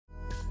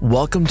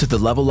Welcome to the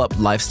Level Up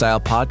Lifestyle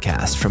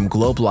Podcast from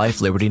Globe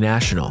Life Liberty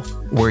National,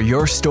 where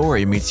your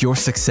story meets your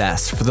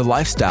success for the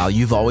lifestyle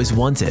you've always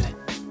wanted.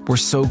 We're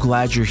so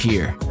glad you're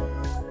here.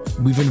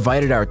 We've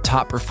invited our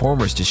top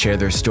performers to share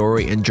their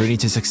story and journey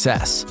to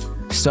success.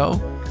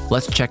 So,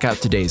 let's check out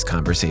today's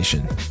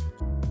conversation.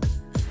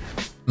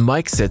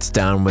 Mike sits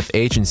down with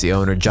agency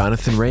owner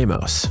Jonathan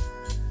Ramos.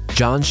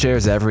 John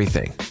shares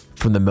everything,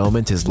 from the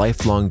moment his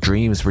lifelong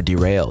dreams were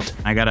derailed.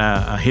 I got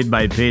a hit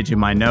by pitch in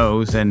my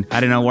nose, and I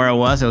didn't know where I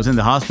was. I was in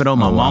the hospital.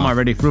 My mom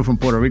already flew from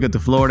Puerto Rico to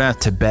Florida.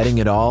 To betting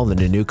it all in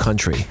a new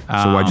country.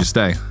 So why'd you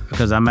stay?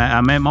 Because I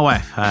met my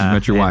wife. You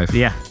met your wife?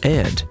 Yeah.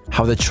 And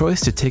how the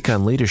choice to take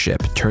on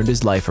leadership turned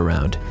his life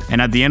around.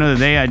 And at the end of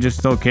the day, I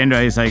just told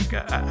Kendra, it's like,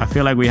 I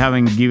feel like we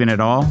haven't given it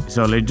all.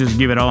 So let's just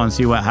give it all and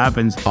see what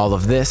happens. All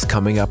of this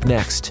coming up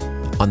next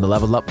on the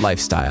Level Up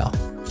Lifestyle.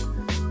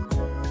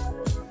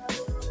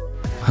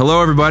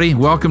 Hello, everybody.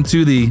 Welcome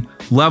to the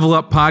Level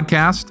Up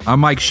Podcast. I'm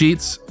Mike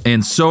Sheets,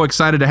 and so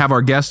excited to have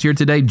our guest here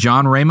today,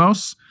 John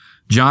Ramos.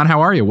 John,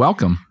 how are you?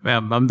 Welcome.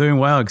 Well, I'm doing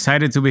well.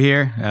 Excited to be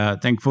here.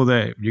 Thankful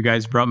that you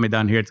guys brought me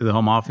down here to the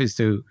home office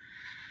to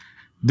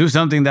do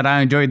something that I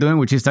enjoy doing,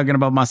 which is talking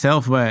about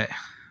myself. But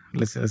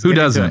let's who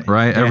doesn't,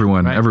 right? Yeah,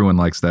 everyone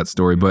likes that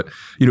story. But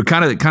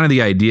kind of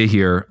the idea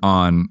here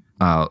on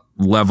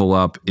Level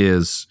Up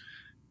is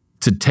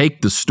to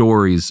take the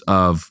stories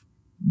of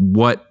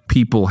what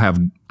people have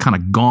kind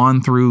of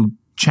gone through,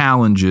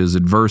 challenges,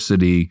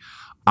 adversity,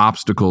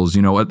 obstacles.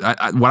 What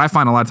I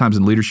find a lot of times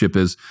in leadership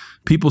is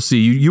people see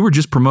you were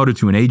just promoted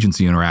to an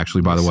agency owner,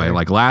 actually, by the way,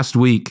 like last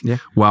week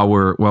while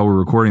we're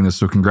recording this.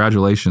 So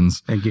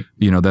congratulations. Thank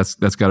you.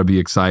 That's got to be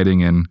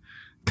exciting and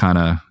kind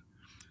of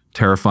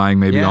terrifying,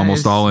 maybe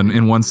almost all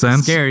in one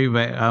sense. Scary,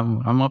 but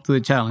I'm up to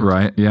the challenge.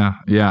 Right.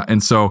 Yeah.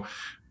 And so,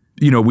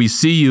 we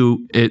see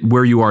you at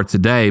where you are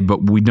today,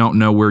 but we don't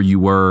know where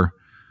you were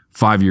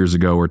 5 years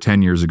ago or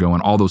 10 years ago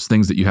and all those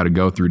things that you had to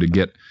go through to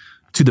get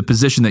to the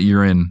position that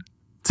you're in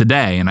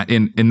today.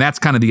 And that's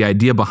kind of the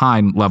idea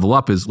behind Level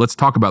Up is let's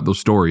talk about those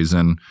stories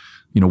and,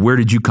 where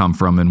did you come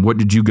from and what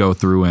did you go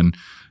through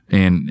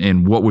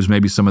and what was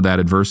maybe some of that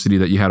adversity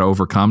that you had to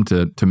overcome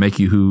to make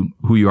you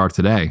who you are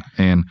today.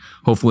 And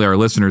hopefully our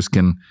listeners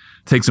can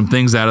take some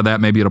things out of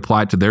that, maybe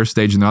apply it to their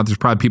stage. And there's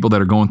probably people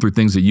that are going through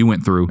things that you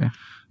went through,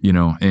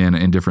 and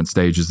in different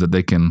stages that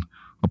they can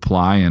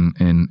apply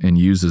and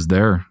use as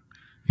their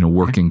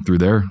working through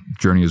their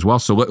journey as well.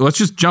 So let's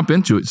just jump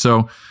into it.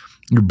 So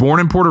you're born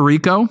in Puerto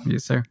Rico.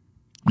 Yes, sir.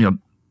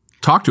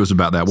 Talk to us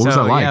about that. What was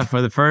that like? Yeah, for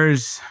the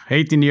first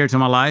 18 years of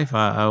my life,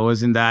 I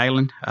was in the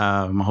island.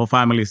 My whole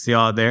family is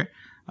still out there.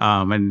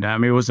 And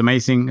it was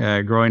amazing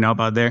growing up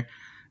out there.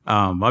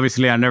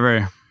 Obviously, I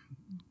never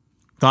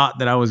thought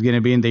that I was going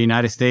to be in the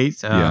United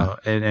States.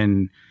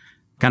 And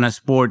kind of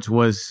sports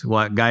was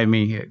what guided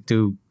me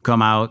to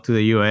come out to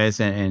the U.S.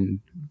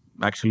 and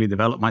actually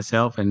develop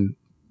myself and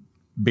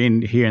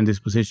being here in this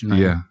position right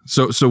now.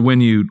 So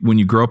when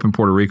you grow up in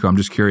Puerto Rico, I'm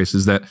just curious,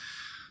 is that,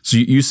 so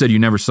you said you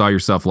never saw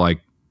yourself like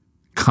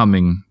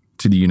coming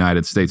to the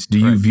United States. Do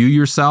you view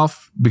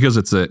yourself, because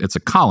it's a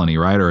colony,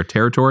 right? Or a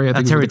territory, I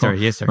think. A territory,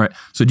 yes, sir. Right.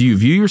 So do you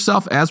view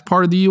yourself as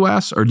part of the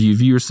U.S. or do you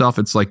view yourself,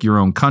 it's like your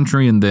own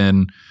country and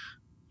then,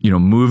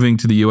 moving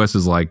to the U.S.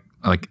 is like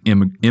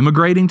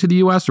immigrating to the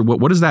U.S. or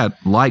what is that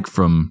like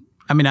from...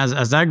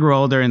 As I grew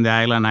older in the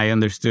island, I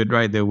understood,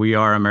 right, that we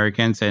are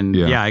Americans. And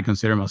I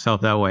consider myself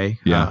that way.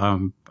 I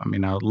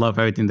love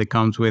everything that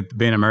comes with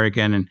being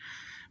American.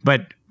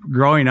 But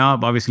growing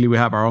up, obviously, we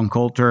have our own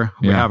culture.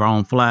 We have our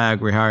own flag.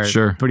 We have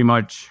pretty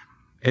much,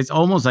 it's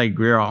almost like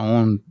we're our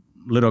own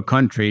little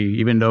country,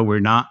 even though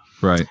we're not.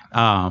 Right.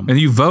 And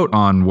you vote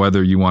on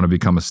whether you want to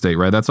become a state,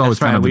 right? That's always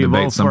kind of the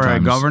debate sometimes. We vote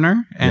for a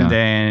governor, and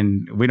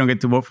then we don't get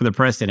to vote for the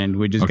president.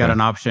 We just got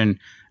an option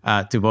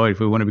to vote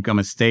if we want to become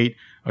a state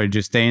or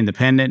just stay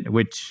independent,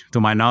 which, to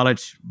my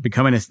knowledge,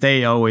 becoming a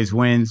state always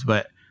wins,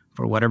 but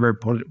for whatever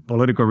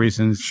political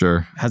reasons,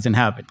 hasn't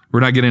happened.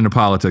 We're not getting into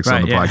politics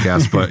on the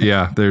podcast, but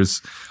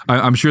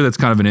I'm sure that's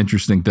kind of an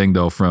interesting thing,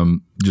 though,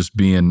 from just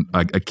being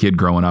a kid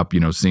growing up,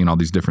 seeing all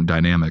these different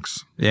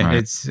dynamics. Yeah, right?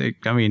 It's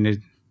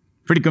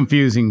pretty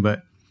confusing,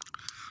 but.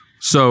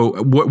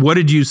 So what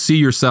did you see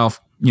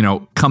yourself,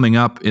 coming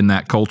up in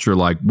that culture?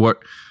 Like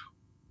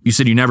you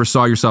said you never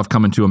saw yourself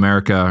coming to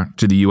America,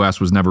 to the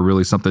U.S. was never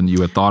really something you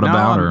had thought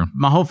about? Or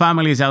my whole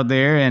family is out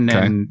there,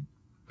 and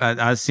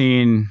I've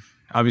seen,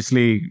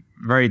 obviously,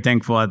 very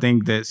thankful. I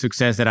think the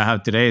success that I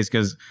have today is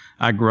because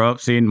I grew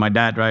up seeing my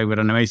dad, right, with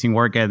an amazing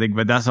work ethic,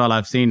 but that's all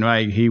I've seen,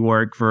 right? He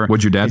worked for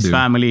What'd your dad his do?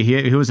 Family.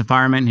 He was a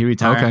fireman. He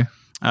retired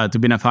to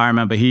being a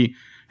fireman, but he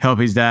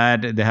helped his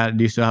dad. They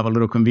used to have a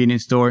little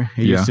convenience store.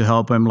 He used to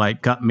help him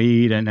like cut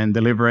meat and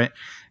deliver it.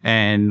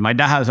 And my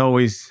dad has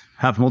always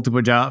have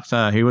multiple jobs.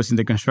 He was in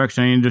the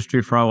construction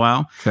industry for a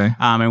while.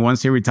 And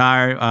once he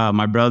retired,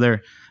 my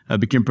brother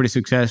became pretty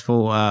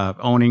successful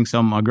owning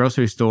some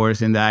grocery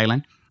stores in the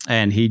island.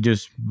 And he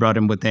just brought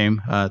him with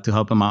him to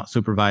help him out,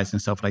 supervise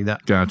and stuff like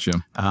that. Gotcha.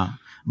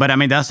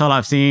 But that's all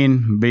I've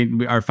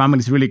seen. Our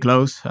family's really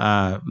close.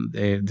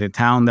 The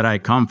town that I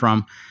come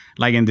from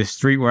like in the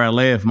street where I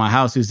live, my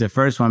house is the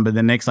first one, but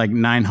the next like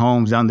 9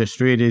 homes down the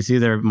street is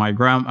either my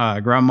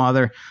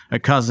grandmother,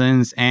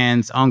 cousins,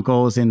 aunts,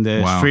 uncles. In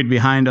the street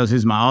behind us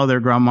is my other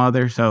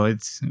grandmother. So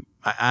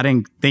I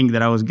didn't think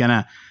that I was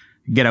gonna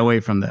get away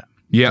from that.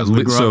 Yeah,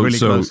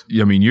 so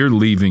I mean, you're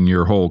leaving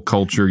your whole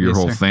culture, your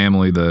whole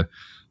family, the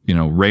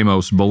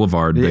Ramos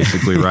Boulevard,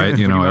 basically, right?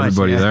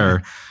 Everybody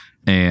there.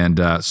 And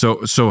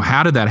so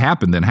how did that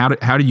happen then?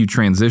 How do you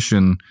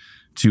transition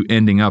to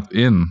ending up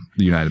in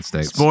the United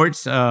States?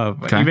 Sports,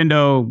 even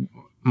though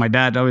my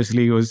dad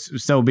obviously was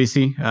so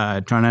busy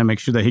trying to make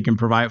sure that he can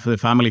provide for the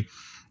family,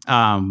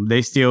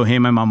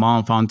 him and my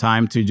mom found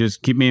time to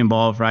just keep me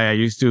involved, right? I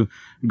used to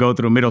go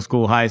through middle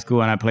school, high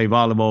school, and I played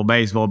volleyball,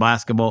 baseball,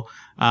 basketball.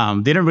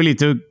 Didn't really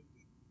took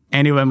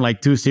any of them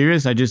like too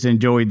serious. I just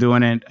enjoyed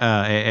doing it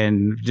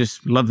and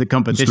just loved the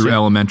competition. Just through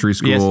elementary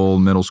school,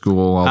 middle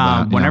school, all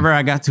that. Whenever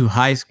I got to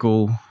high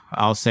school,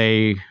 I'll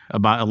say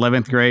about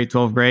 11th grade,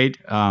 12th grade,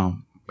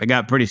 I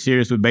got pretty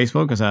serious with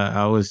baseball because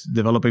I was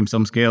developing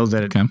some skills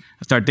that I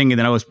started thinking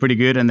that I was pretty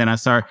good. And then I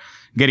started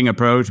getting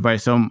approached by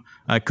some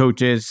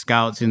coaches,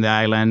 scouts in the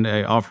island,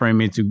 offering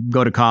me to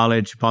go to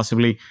college,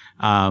 possibly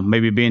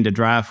maybe be in the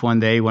draft one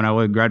day when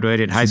I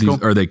graduated high school.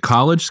 Are they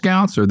college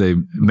scouts? Are they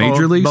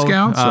major league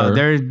scouts?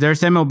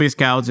 There's MLB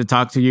scouts that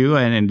talk to you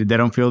and they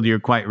don't feel you're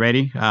quite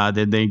ready.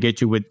 They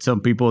get you with some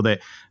people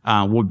that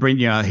will bring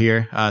you out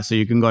here so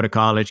you can go to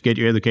college, get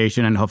your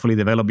education, and hopefully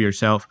develop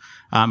yourself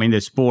in the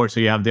sport so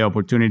you have the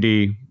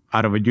opportunity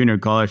out of a junior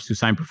college to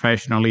sign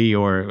professionally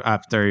or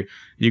after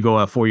you go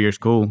a 4-year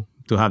school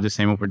to have the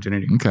same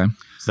opportunity. Okay.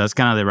 So that's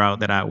kind of the route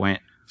that I went.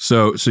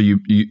 So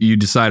you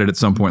decided at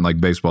some point like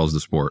baseball is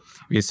the sport.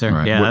 Yes, sir.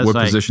 Right. Yeah. What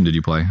position did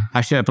you play?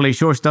 Actually, I played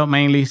shortstop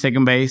mainly,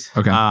 second base.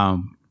 Okay.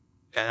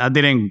 I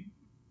didn't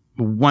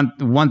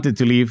wanted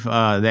to leave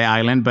the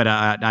island, but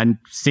I've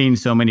seen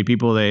so many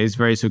people that is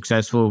very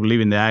successful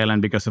leaving the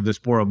island because of the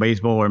sport of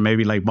baseball, or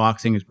maybe like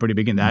boxing is pretty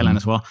big in the island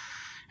as well.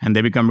 And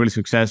they become really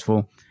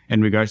successful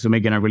in regards to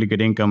making a really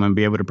good income and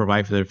be able to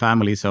provide for their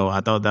family. So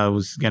I thought that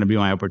was going to be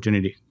my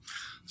opportunity.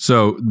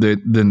 So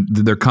then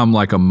did there come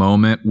like a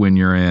moment when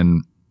you're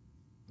in,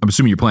 I'm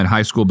assuming you're playing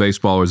high school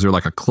baseball, or is there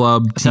like a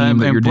club team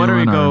that you're Puerto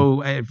doing?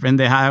 Rico,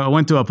 I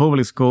went to a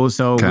public school,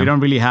 so we don't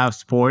really have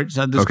sports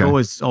at the school.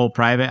 It's all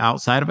private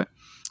outside of it.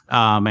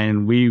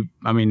 And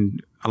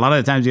a lot of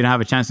the times you don't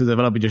have a chance to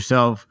develop it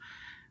yourself.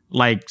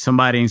 Like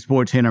somebody in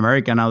sports here in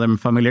America, now they're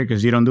familiar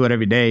because you don't do it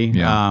every day.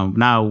 Yeah.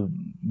 Now,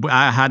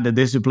 I had the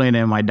discipline,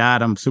 and my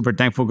dad, I'm super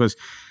thankful because,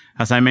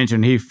 as I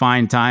mentioned, he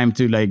find time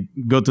to like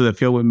go to the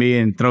field with me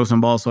and throw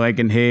some balls so I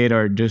can hit,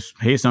 or just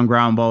hit some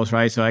ground balls,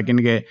 right? So I can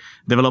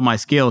develop my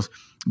skills.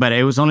 But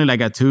it was only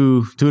like a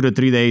 2 to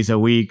 3 days a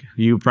week.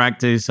 You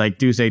practice like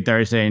Tuesday,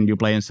 Thursday, and you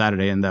play on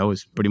Saturday, and that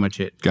was pretty much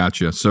it.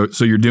 Gotcha. So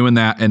you're doing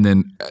that, and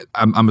then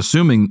I'm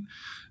assuming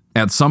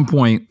at some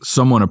point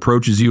someone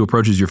approaches your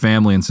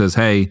family and says,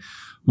 "Hey,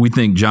 we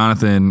think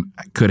Jonathan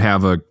could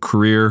have a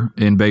career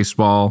in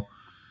baseball,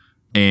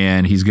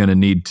 and he's going to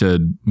need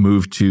to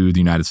move to the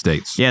United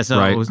States." Yeah,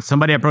 so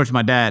somebody approached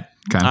my dad.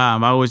 Okay.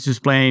 I was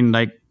just playing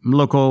like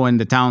local in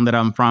the town that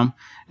I'm from.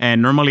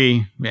 And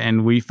normally,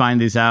 and we find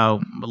this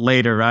out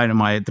later,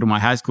 right, through my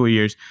high school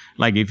years,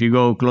 like if you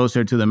go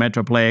closer to the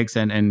Metroplex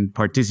and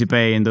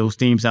participate in those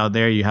teams out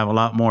there, you have a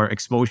lot more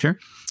exposure.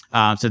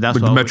 So that's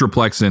what the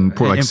Metroplex in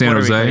San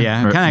Jose? Rico,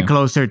 yeah, right? Kind of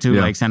closer to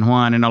like San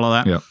Juan and all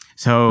of that. Yeah.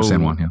 So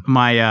San Juan,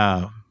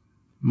 yeah.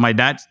 My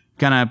dad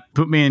kind of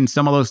put me in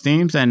some of those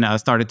teams, and I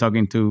started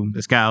talking to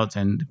the scouts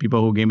and the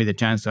people who gave me the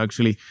chance to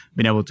actually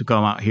being able to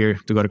come out here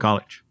to go to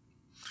college.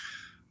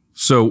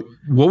 So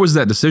what was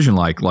that decision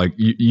like? Like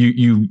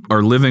you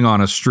are living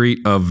on a street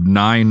of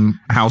 9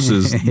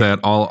 houses that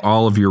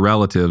all of your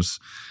relatives,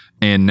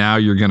 and now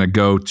you're going to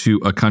go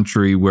to a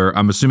country where,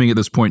 I'm assuming at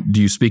this point,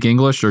 do you speak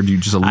English, or do you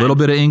just a little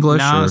bit of English?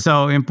 No,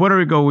 so in Puerto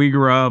Rico, we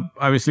grew up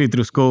obviously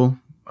through school.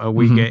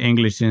 We get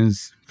English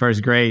since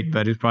first grade,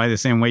 but it's probably the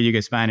same way you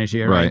get Spanish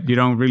here, right? You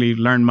don't really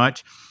learn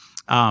much.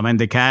 And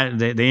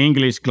the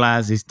English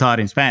class is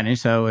taught in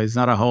Spanish, so it's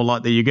not a whole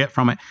lot that you get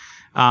from it.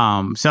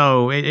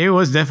 So it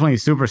was definitely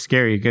super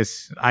scary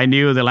because I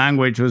knew the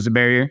language was a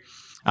barrier.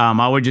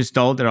 I was just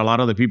told that a lot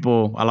of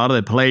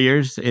the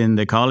players in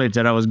the college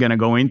that I was going to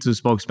go into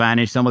spoke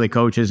Spanish, some of the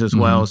coaches as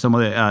well, some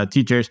of the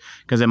teachers,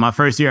 because in my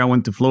first year I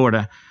went to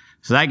Florida.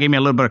 So that gave me a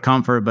little bit of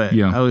comfort, but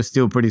I was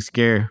still pretty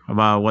scared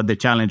about what the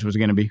challenge was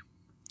going to be.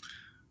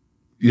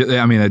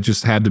 Yeah, I mean, it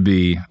just had to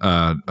be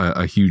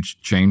a huge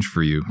change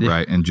for you,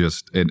 right?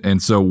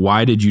 And so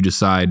why did you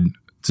decide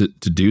to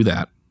do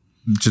that?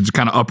 To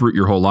kind of uproot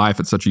your whole life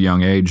at such a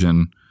young age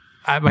and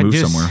move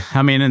somewhere?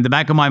 I mean, in the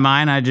back of my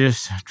mind, I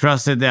just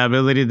trusted the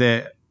ability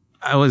that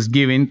I was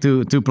given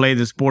to play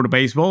the sport of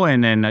baseball,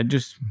 and then I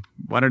just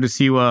wanted to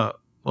see what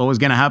was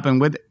going to happen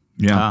with it.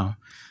 Yeah.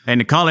 And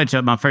in college,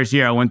 my first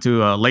year, I went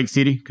to Lake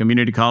City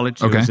Community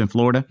College. It was in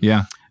Florida.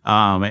 Yeah.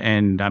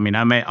 And I mean,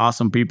 I met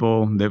awesome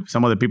people.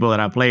 Some of the people that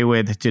I play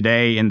with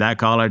today in that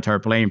college are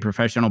playing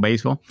professional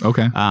baseball.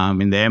 Okay.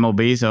 In the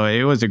MLB. So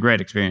it was a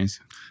great experience.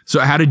 So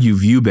how did you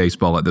view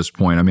baseball at this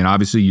point? I mean,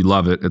 obviously you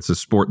love it. It's a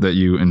sport that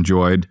you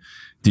enjoyed.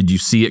 Did you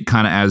see it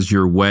kind of as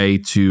your way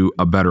to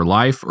a better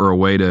life, or a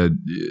way to,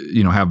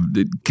 have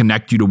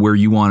connect you to where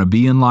you want to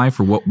be in life,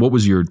 or what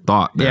was your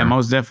thought there? Yeah,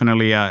 most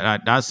definitely.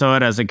 I saw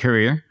it as a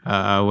career.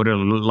 I would have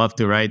loved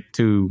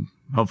to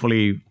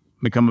hopefully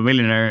become a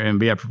millionaire and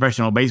be a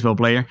professional baseball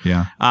player.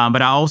 Yeah.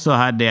 But I also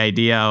had the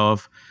idea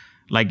of,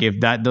 like, if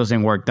that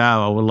doesn't work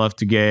out, I would love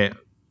to get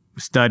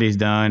studies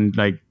done,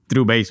 like,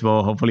 through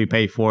baseball, hopefully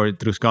pay for it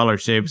through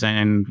scholarships,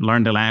 and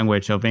learn the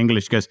language of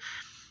English, because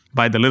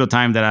by the little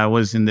time that I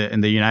was in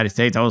the United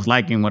States, I was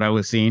liking what I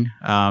was seeing.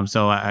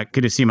 So I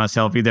could see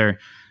myself either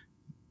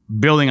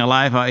building a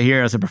life out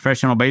here as a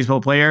professional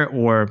baseball player,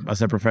 or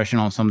as a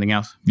professional something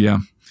else. Yeah.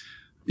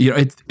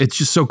 It's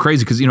just so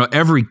crazy because,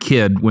 every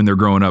kid when they're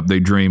growing up,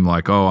 they dream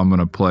like, oh, I'm going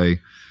to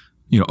play,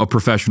 a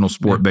professional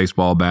sport,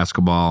 baseball,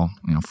 basketball,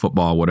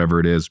 football, whatever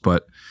it is.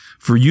 But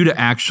for you to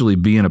actually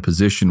be in a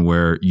position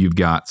where you've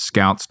got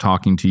scouts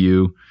talking to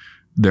you,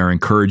 they're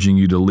encouraging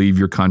you to leave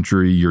your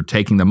country, you're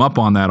taking them up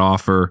on that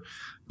offer.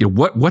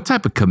 What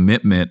type of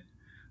commitment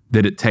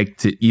did it take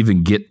to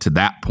even get to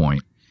that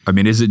point? I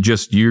mean, is it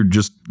just you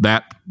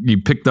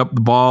picked up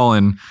the ball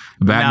and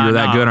you're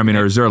that good? I mean,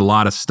 or is there a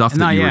lot of stuff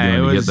that you were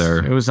doing to get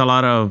there? It was a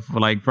lot of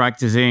like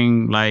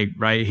practicing, like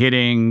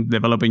hitting,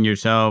 developing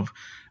yourself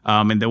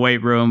in the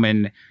weight room.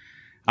 And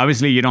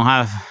obviously you don't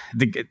have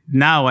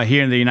now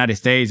here in the United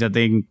States, I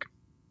think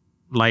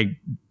like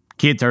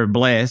kids are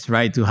blessed,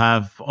 right, to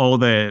have all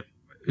the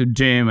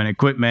gym and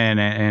equipment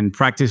and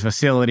practice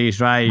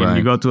facilities, right? And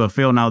you go to a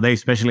field nowadays,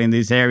 especially in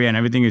this area, and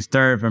everything is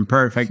turf and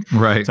perfect.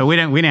 Right. So we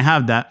didn't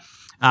have that.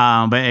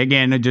 But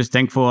again, just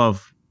thankful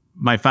of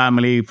my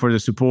family for the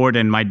support,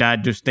 and my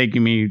dad just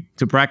taking me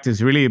to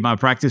practice. Really, my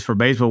practice for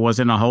baseball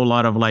wasn't a whole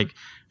lot of like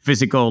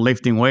physical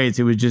lifting weights.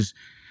 It was just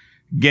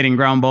getting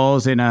ground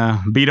balls in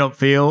a beat up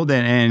field.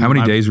 And how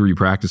many days were you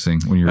practicing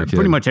when you were a kid?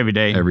 Pretty much every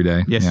day. Every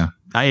day. Yes. Yeah.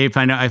 If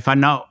I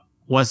not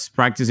was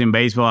practicing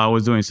baseball, I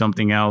was doing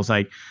something else,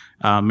 like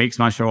mixed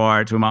martial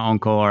arts with my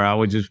uncle, or I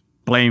was just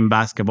playing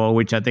basketball,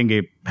 which I think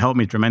it helped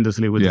me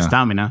tremendously with the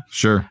stamina.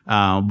 Sure.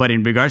 But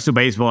in regards to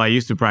baseball, I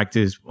used to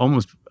practice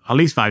almost at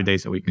least 5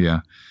 days a week.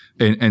 Yeah.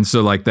 And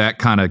so like that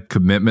kind of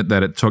commitment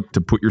that it took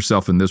to put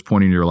yourself in this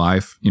point in your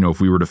life,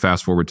 if we were to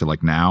fast forward to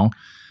like now,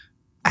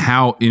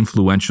 how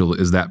influential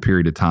is that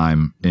period of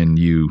time in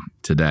you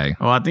today?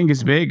 Well, I think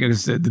it's big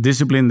because the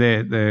discipline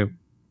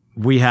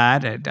we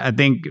had. I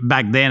think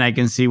back then I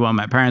can see what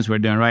my parents were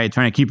doing, right?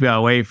 Trying to keep you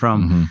away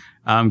from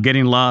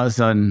getting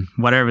lost on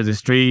whatever the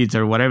streets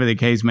or whatever the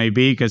case may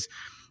be. Because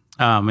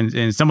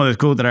in some of the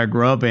schools that I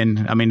grew up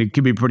in, I mean, it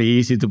could be pretty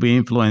easy to be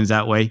influenced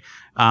that way.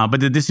 But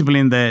the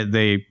discipline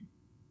that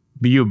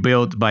you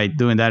built by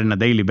doing that on a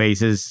daily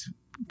basis,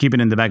 keep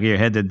it in the back of your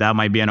head that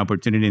might be an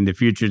opportunity in the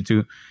future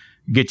to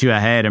get you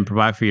ahead and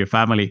provide for your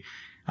family,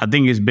 I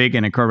think is big,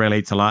 and it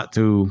correlates a lot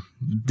to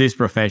this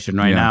profession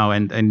right now,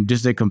 and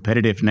just the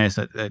competitiveness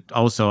that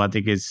also I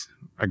think is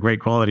a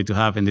great quality to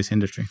have in this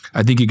industry.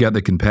 I think you got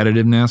the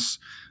competitiveness.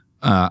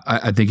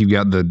 I think you've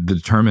got the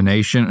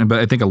determination, but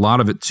I think a lot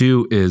of it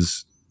too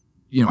is,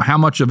 how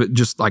much of it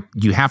just like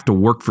you have to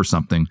work for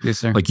something. Yes,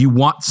 sir. Like you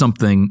want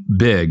something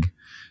big,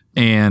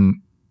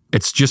 and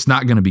it's just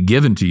not going to be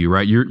given to you,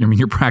 right?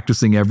 You're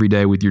practicing every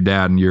day with your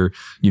dad, and you're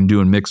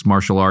doing mixed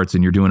martial arts,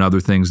 and you're doing other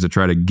things to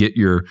try to get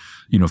your,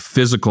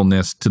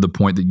 physicalness to the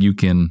point that you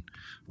can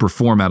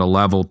perform at a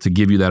level to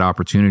give you that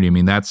opportunity. I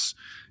mean,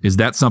 is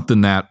that something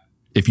that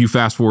if you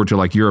fast forward to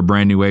like you're a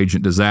brand new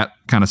agent, does that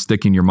kind of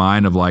stick in your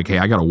mind of like, hey,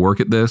 I got to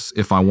work at this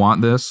if I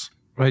want this?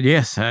 Well,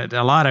 yes, a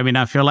lot. I mean,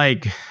 I feel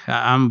like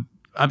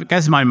I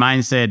guess my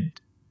mindset,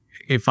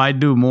 if I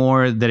do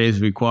more than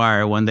is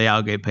required, one day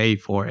I'll get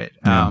paid for it.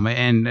 Yeah.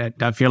 And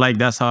I feel like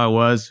that's how I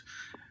was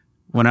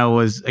when I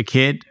was a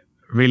kid,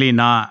 really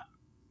not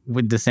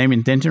with the same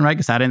intention, right?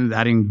 Because I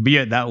didn't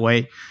view it that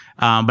way.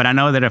 But I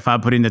know that if I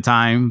put in the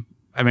time,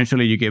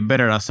 eventually you get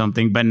better at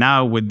something. But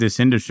now with this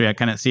industry, I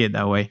kind of see it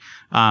that way.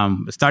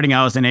 Starting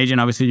out as an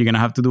agent, obviously you're going to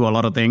have to do a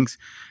lot of things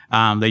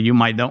that you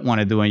might don't want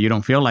to do and you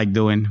don't feel like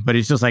doing. But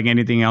it's just like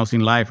anything else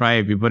in life, right?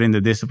 If you put in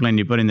the discipline,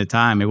 you put in the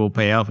time, it will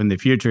pay off in the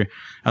future,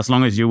 as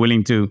long as you're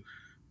willing to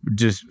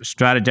just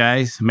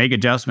strategize, make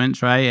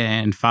adjustments, right?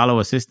 And follow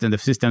the system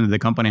that the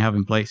company have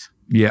in place.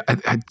 Yeah.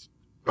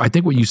 I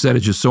think what you said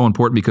is just so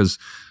important, because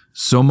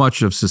so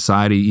much of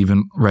society,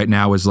 even right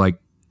now, is like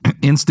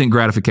instant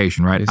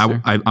gratification, right? Yes,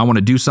 I want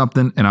to do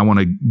something and I want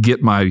to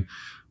get my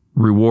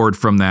reward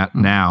from that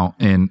now.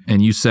 And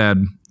you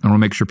said, I want to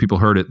make sure people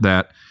heard it,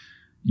 that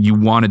you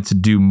wanted to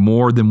do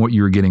more than what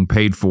you were getting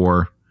paid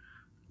for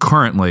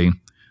currently,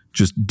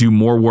 just do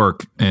more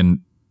work and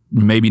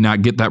maybe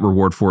not get that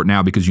reward for it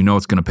now because you know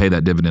it's going to pay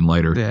that dividend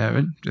later.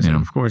 Yeah,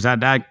 of course.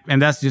 And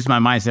that's just my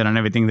mindset on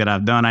everything that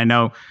I've done. I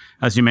know,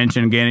 as you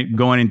mentioned,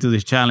 going into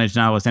this challenge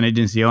now as an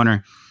agency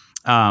owner,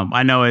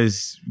 I know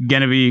it's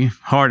going to be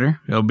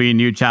harder. There'll be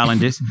new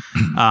challenges.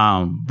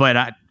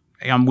 But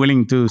I'm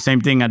willing to, same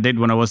thing I did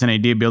when I was an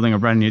AD, building a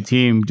brand new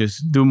team,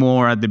 just do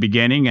more at the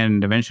beginning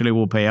and eventually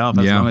will pay off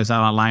as long as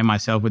I align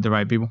myself with the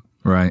right people.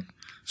 Right.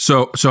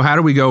 So how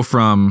do we go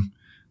from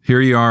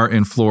here you are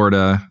in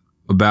Florida,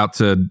 about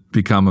to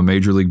become a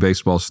Major League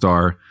Baseball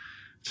star,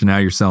 to now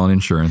you're selling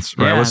insurance,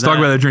 right? Let's talk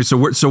about that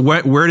journey. So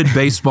where did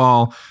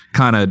baseball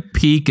kind of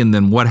peak, and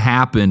then what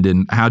happened,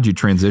 and how'd you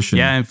transition?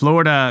 Yeah, in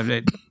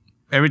Florida,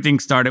 everything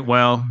started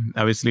well.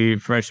 Obviously,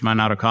 freshman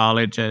out of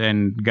college,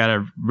 and got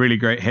a really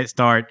great head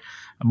start.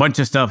 A bunch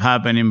of stuff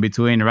happened in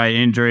between, right?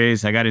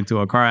 Injuries. I got into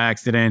a car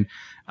accident.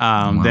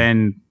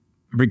 Then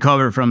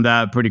recovered from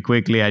that pretty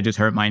quickly. I just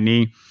hurt my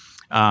knee.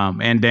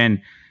 And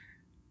then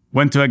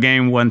went to a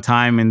game one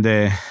time in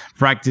the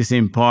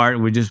practicing part.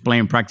 We're just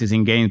playing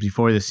practicing games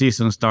before the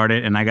season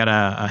started, and I got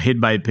a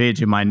hit by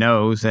pitch in my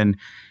nose and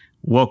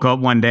woke up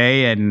one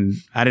day and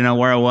I didn't know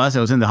where I was. I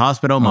was in the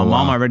hospital. My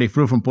mom already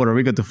flew from Puerto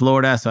Rico to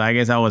Florida, so I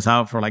guess I was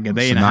out for like a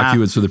day and a half.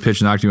 So the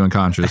pitch knocked you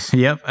unconscious.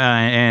 Yep,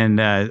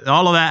 and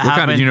all of that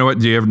happened.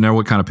 Do you ever know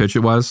what kind of pitch it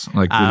was?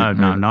 Like,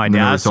 no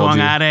idea. I swung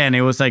at it, and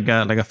it was like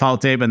a foul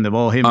tip, and the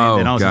ball hit me. And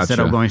then also instead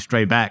of going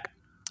straight back.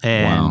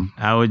 And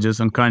I was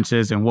just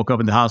unconscious and woke up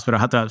in the hospital.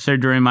 I had to have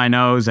surgery in my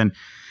nose, and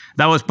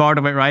that was part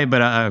of it, right?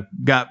 But I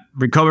got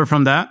recovered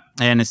from that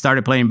and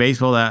started playing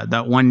baseball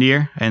that 1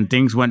 year, and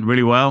things went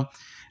really well.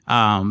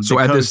 So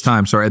at this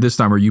time,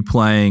 are you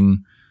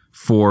playing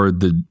for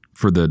the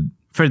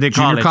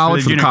junior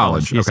college? Yes,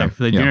 okay. Sir,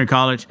 for the junior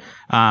college.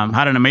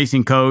 Had an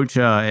amazing coach.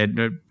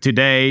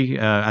 Today,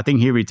 I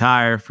think he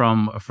retired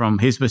from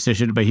his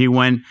position, but he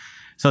went.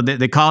 So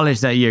the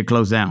college that year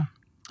closed down.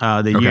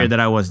 Year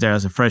that I was there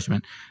as a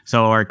freshman.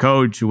 So our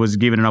coach was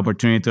given an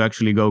opportunity to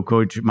actually go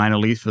coach minor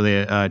leagues for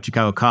the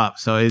Chicago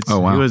Cubs. So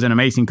he was an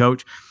amazing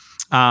coach.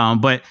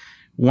 But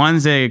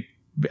once I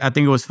think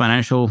it was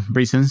financial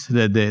reasons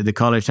that the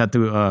college had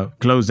to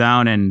close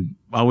down, and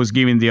I was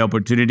given the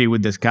opportunity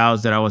with the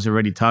scouts that I was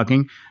already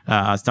talking.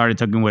 I started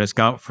talking with a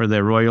scout for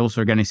the Royals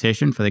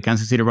organization, for the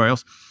Kansas City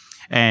Royals,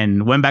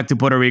 and went back to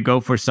Puerto Rico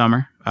for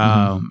summer.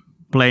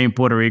 Play in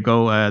Puerto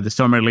Rico, the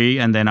summer league,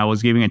 and then I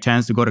was given a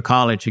chance to go to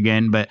college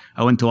again, but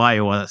I went to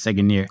Iowa that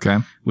second year,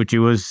 which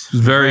was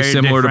very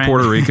similar to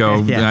Puerto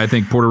Rico. I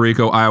think Puerto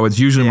Rico, Iowa, it's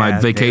usually my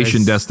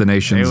vacation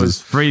destinations. It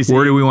was freezing.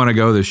 Where do we want to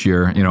go this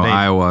year?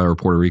 Iowa or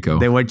Puerto Rico.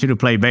 They want you to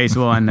play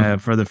baseball,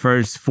 and for the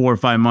first 4 or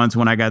 5 months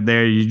when I got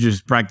there, you're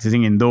just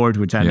practicing indoors,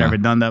 which I'd never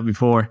done that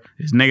before.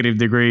 It's negative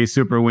degrees,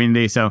 super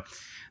windy, so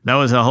that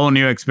was a whole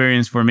new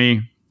experience for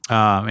me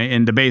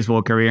in the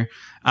baseball career.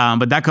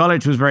 But that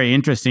college was very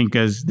interesting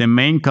because the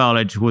main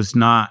college was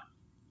not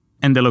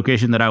in the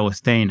location that I was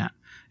staying at.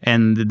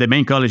 And the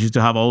main college used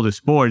to have all the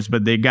sports,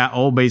 but they got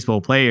all baseball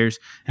players.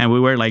 And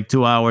we were like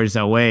 2 hours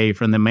away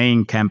from the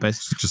main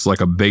campus. Just like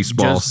a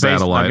baseball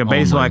satellite. Like a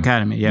baseball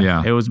academy,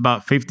 yeah. It was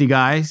about 50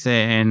 guys,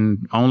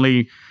 and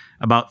only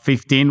about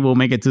 15 will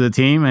make it to the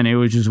team, and it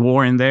was just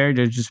war in there.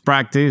 Just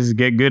practice,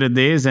 get good at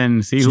this,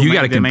 and see who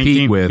makes the main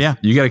team.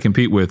 You got to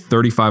compete with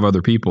 35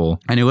 other people,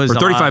 and it was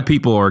 35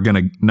 people are going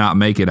to not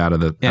make it out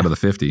of the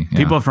 50. Yeah.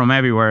 People from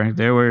everywhere.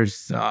 There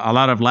was a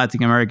lot of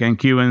Latin American,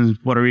 Cubans,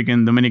 Puerto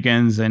Rican,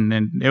 Dominicans, and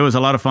it was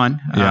a lot of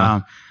fun.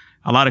 A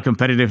lot of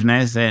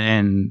competitiveness,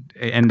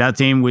 and that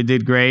team, we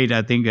did great.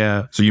 I think.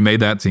 So you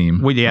made that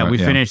team. We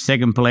finished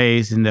second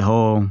place in the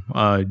whole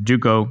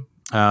JUCO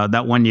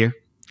that 1 year,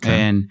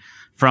 and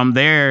from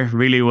there,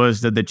 really was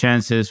the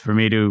chances for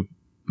me to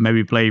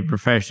maybe play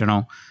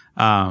professional,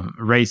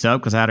 race up,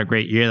 because I had a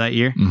great year that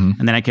year.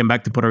 And then I came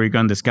back to Puerto Rico,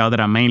 and the scout that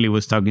I mainly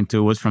was talking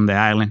to was from the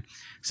island.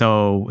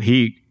 So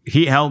he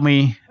helped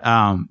me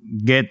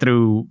get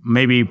through,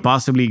 maybe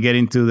possibly get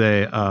into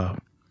the, how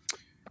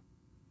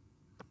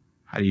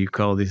do you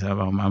call this?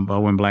 I'm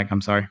going blank,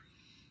 I'm sorry.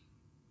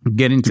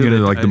 Get into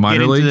the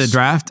minor leagues? The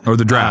draft. Or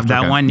the draft.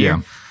 That 1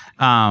 year.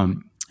 Yeah.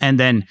 And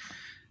then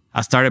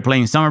I started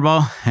playing summer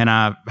ball, and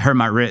I hurt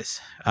my wrist.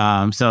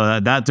 So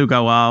that took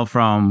a while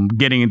from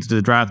getting into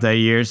the draft that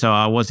year. So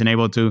I wasn't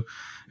able to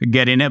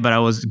get in it, but I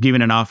was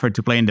given an offer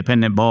to play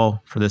independent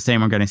ball for the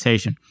same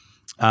organization.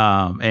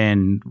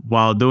 And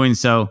while doing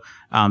so,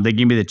 they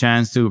gave me the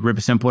chance to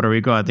represent Puerto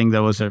Rico. I think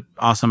that was an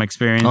awesome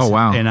experience. Oh,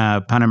 wow. In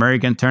a Pan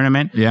American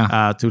tournament.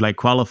 Yeah. To like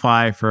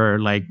qualify for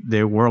like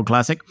the World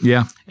Classic.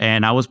 Yeah.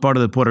 And I was part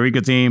of the Puerto Rico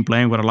team,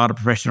 playing with a lot of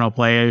professional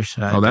players.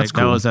 That's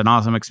cool. That was an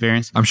awesome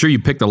experience. I'm sure you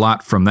picked a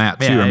lot from that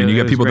too. Yeah, I mean, you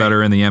got people that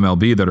are in the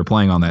MLB that are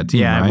playing on that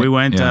team. Yeah, right? we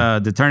went.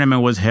 The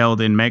tournament was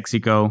held in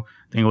Mexico.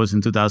 I think it was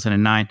in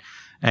 2009.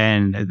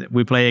 And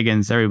we play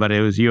against everybody.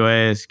 It was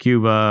U.S.,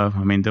 Cuba,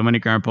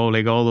 Dominican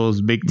Republic, all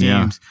those big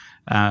teams.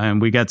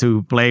 And we got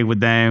to play with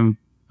them.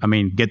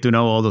 Get to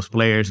know all those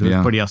players. It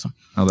was pretty awesome.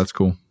 Oh, that's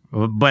cool.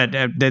 But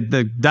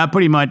that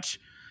pretty much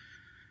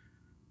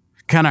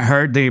kind of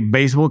hurt the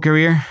baseball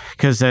career,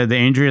 because the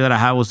injury that I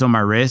had was on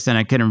my wrist, and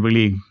I couldn't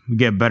really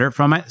get better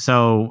from it.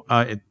 So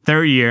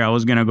third year, I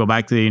was going to go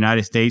back to the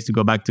United States to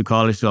go back to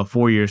college, to a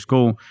 4-year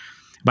school.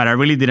 But I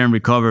really didn't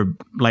recover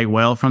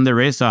well from the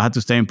wrist, so I had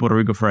to stay in Puerto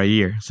Rico for a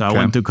year. So I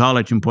went to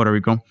college in Puerto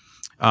Rico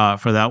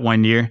for that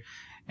 1 year.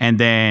 And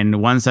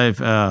then once I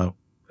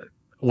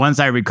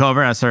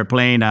recovered, I started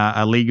playing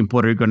a league in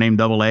Puerto Rico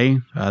named AA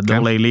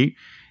League.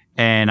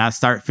 And I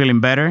started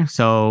feeling better.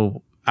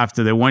 So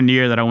after the 1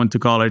 year that I went to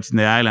college in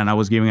the island, I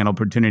was given an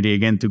opportunity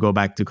again to go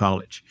back to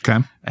college.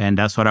 Okay. And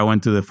that's what I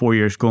went to the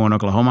 4-year school in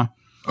Oklahoma.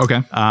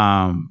 Okay.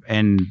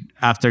 And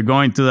after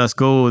going to that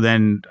school,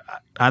 then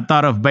I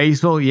thought of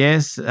baseball,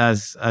 yes,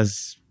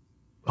 as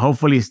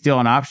hopefully still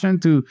an option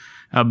to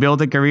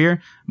build a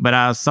career. But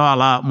I saw a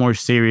lot more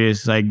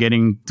serious, like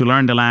getting to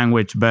learn the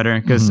language better.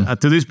 Because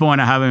to this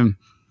point, I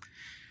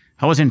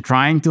wasn't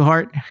trying too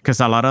hard because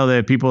a lot of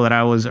the people that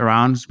I was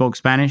around spoke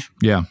Spanish.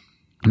 Yeah.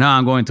 Now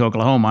I'm going to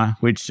Oklahoma,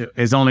 which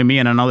is only me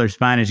and another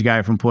Spanish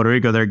guy from Puerto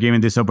Rico. They're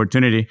giving this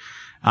opportunity.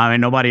 And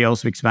nobody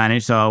else speaks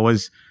Spanish. So I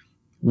was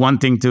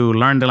wanting to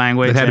learn the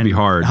language. It had to be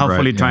hard.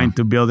 Hopefully right? trying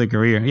to build a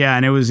career. Yeah,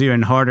 and it was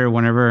even harder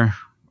whenever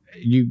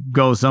you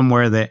go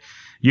somewhere that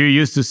you're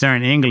used to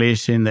certain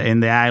English in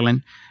the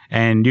island.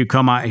 And you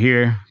come out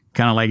here,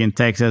 kind of like in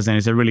Texas, and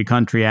it's a really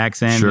country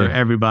accent. Sure.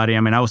 Everybody. I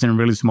mean, I was in a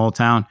really small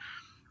town.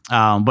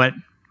 But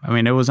I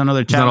mean, it was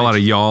another challenge. There's not a lot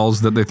of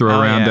y'alls that they throw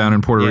around down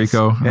in Puerto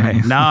Rico.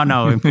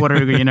 No, in Puerto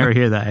Rico you never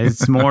hear that.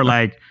 It's more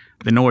like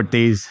the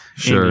Northeast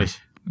English.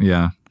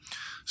 Yeah.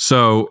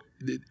 So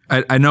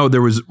I know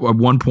there was at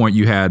one point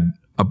you had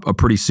a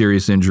pretty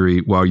serious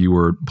injury while you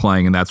were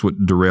playing, and that's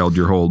what derailed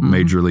your whole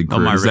major league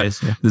career. On my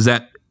wrist.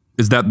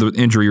 Is that the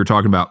injury you're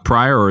talking about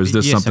prior, or is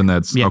this something sir.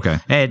 that's okay?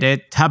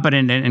 It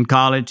happened in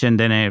college, and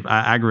then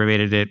I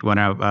aggravated it when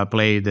I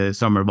played the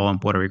summer ball in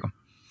Puerto Rico.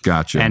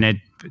 Gotcha.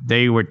 And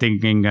they were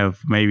thinking of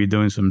maybe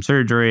doing some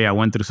surgery. I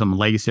went through some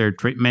laser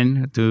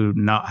treatment to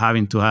not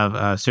having to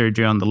have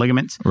surgery on the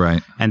ligaments.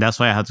 Right. And that's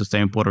why I had to stay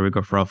in Puerto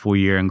Rico for a full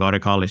year and go to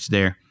college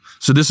there.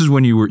 So this is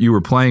when you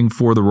were playing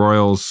for the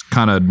Royals,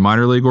 kind of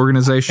minor league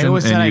organization. It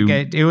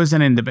was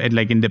an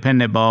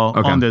independent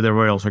ball under the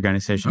Royals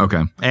organization.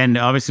 Okay. And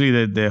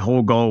obviously the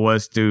whole goal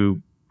was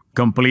to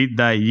complete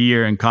that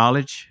year in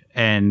college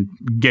and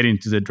get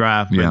into the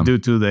draft. But due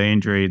to the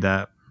injury,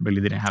 that really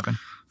didn't happen.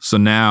 So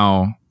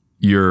now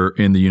you're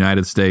in the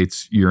United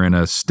States. You're in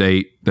a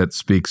state that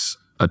speaks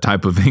a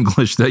type of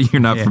English that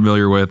you're not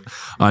familiar with,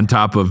 on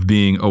top of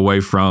being away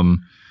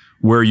from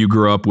where you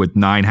grew up with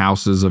 9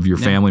 houses of your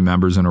family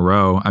members in a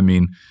row. I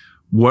mean,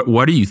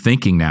 what are you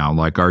thinking now?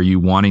 Like, are you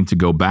wanting to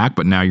go back,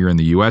 but now you're in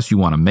the U.S., you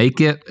want to make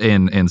it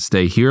and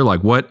stay here?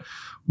 Like,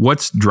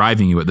 what's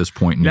driving you at this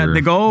point in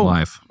your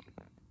life?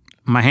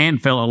 My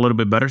hand felt a little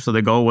bit better. So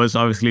the goal was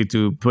obviously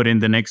to put in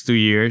the next 2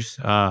 years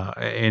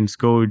in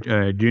school,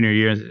 junior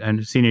year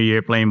and senior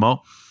year playing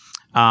ball.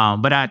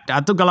 But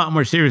I took a lot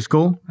more serious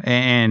school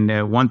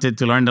and wanted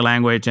to learn the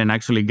language and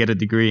actually get a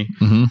degree.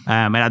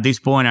 And at this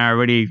point, I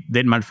already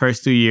did my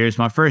first 2 years.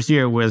 My first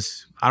year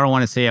was, I don't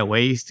want to say a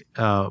waste,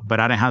 but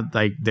I didn't have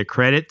like the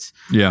credits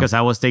because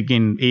I was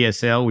taking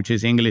ESL, which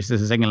is English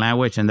as a second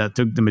language, and that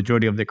took the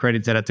majority of the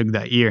credits that I took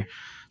that year.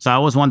 So I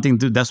was wanting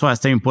to, that's why I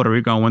stayed in Puerto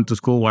Rico and went to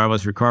school where I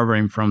was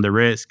recovering from the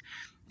risk.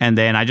 And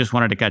then I just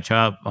wanted to catch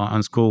up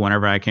on school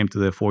whenever I came to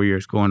the 4-year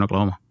school in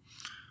Oklahoma.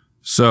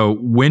 So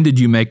when did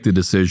you make the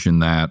decision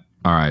that,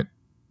 all right,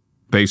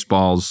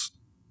 baseball's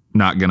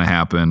not going to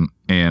happen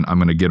and I'm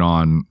going to get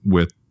on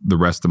with the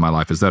rest of my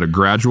life? Is that a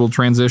gradual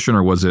transition,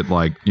 or was it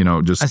like,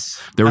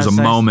 there was a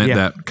moment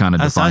that kind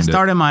of defined it? I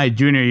started my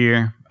junior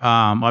year.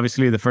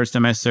 Obviously, the first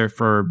semester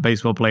for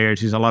baseball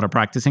players is a lot of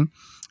practicing.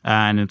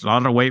 And it's a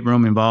lot of weight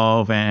room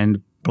involved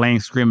and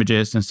playing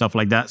scrimmages and stuff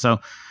like that. So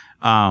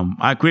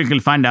I quickly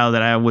found out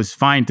that I was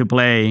fine to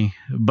play,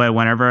 but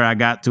whenever I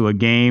got to a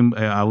game,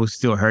 I was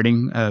still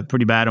hurting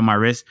pretty bad on my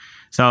wrist.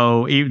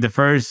 So the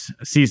first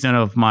season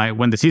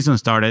when the season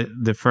started,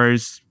 the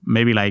first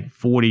maybe like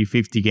 40,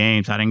 50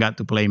 games, I didn't get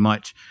to play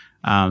much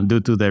due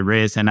to the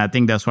wrist. And I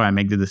think that's why I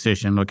make the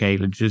decision, okay,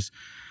 let's just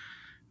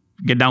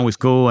get done with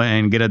school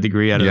and get a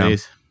degree out of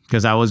this.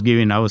 Because I was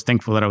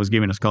thankful that I was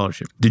given a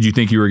scholarship. Did you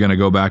think you were going to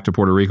go back to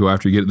Puerto Rico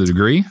after you get the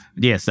degree?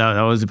 Yes,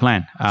 that was the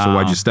plan. So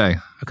why'd you stay?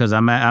 Because I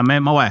met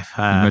my wife.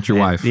 You met your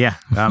wife? Yeah,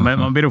 I met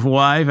my beautiful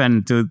wife,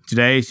 and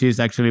today she's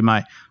actually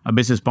my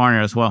business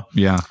partner as well.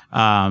 Yeah.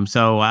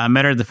 So I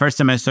met her the first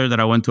semester that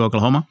I went to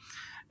Oklahoma,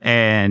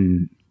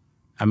 and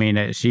I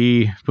mean,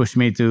 she pushed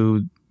me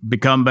to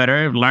become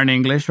better, learn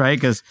English,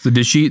 right? So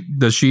does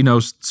she know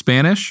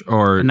Spanish,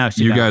 or no,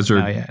 you guys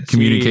are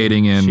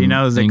communicating in She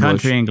knows the English?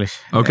 Country English.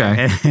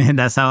 Okay. And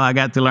that's how I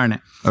got to learn it.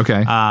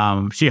 Okay.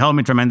 She helped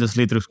me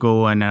tremendously through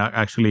school, and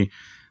actually,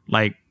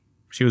 like,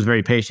 she was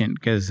very patient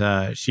because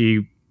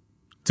she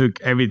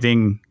took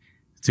everything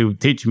to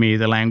teach me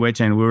the language,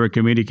 and we were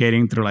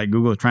communicating through like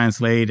Google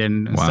Translate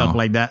and stuff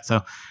like that.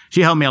 So she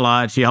helped me a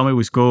lot. She helped me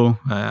with school.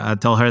 I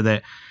told her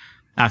that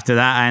after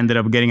that, I ended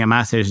up getting a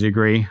master's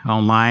degree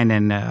online,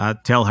 and I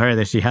tell her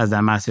that she has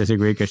that master's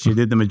degree because she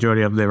did the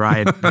majority of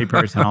the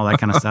papers and all that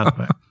kind of stuff.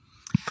 But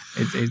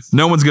it's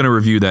no one's going to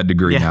review that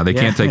degree now. They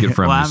can't take it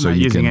from you. I'm not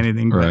using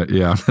anything. Right?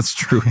 Yeah, that's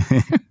true.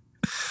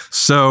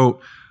 So,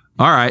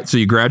 all right. So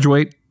you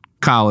graduate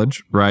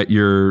college, right?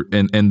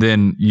 And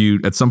then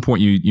you at some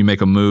point you make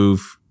a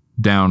move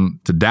down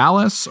to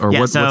Dallas, or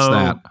what's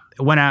that?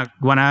 When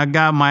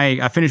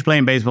I finished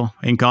playing baseball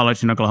in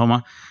college in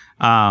Oklahoma.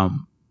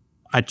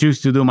 I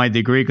choose to do my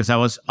degree because I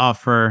was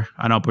offered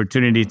an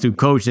opportunity to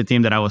coach the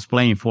team that I was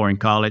playing for in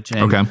college.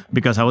 And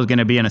because I was going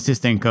to be an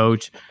assistant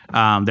coach,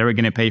 they were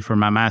going to pay for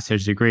my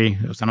master's degree.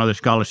 It was another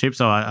scholarship.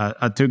 So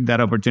I took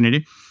that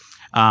opportunity.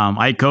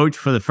 I coached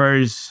for the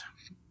first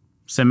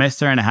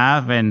semester and a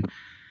half, and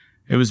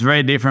it was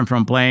very different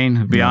from playing.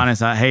 To be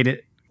honest, I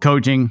hated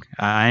coaching.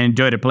 I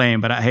enjoyed it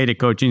playing, but I hated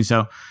coaching.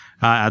 So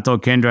I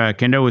told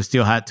Kendra we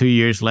still had 2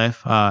 years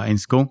left in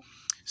school.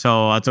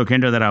 So I told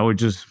Kendra that I was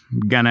just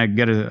gonna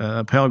get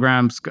a Pell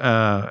Grants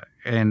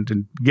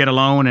and get a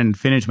loan and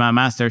finish my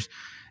master's.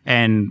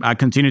 And I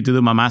continued to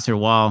do my master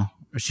while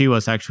she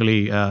was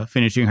actually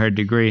finishing her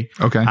degree.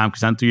 Okay.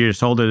 Because I'm 2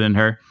 years older than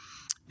her.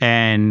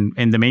 And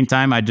in the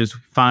meantime, I just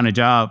found a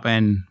job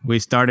and we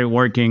started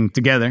working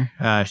together.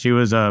 She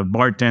was a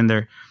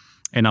bartender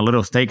in a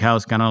little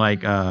steakhouse, kind of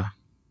like a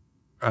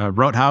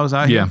Roadhouse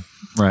out here.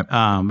 Yeah, right.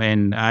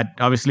 And I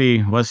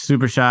obviously was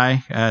super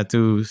shy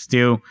to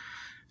still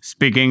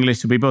speak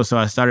English to people. So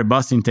I started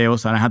busting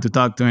tables. So I didn't have to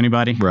talk to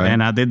anybody. Right.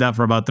 And I did that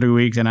for about 3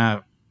 weeks. And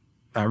I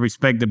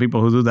respect the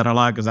people who do that a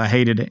lot because I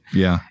hated it.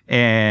 Yeah.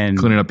 And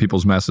cleaning up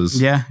people's messes.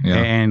 Yeah.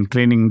 And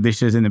cleaning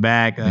dishes in the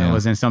back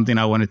wasn't something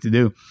I wanted to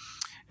do.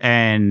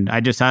 And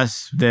I just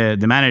asked the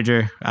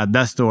manager at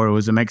that store, who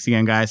was a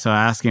Mexican guy. So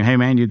I asked him, hey,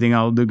 man, you think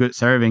I'll do good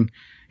serving?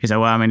 He said,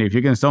 well, I mean, if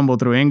you can stumble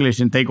through English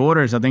and take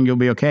orders, I think you'll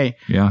be okay.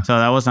 Yeah. So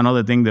that was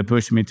another thing that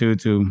pushed me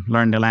to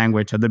learn the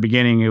language. At the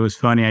beginning, it was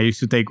funny. I used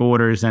to take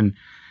orders and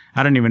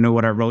I don't even know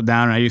what I wrote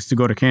down. I used to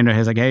go to Kendra.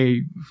 He's like,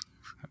 hey,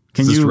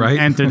 can you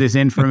enter this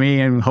in for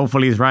me? And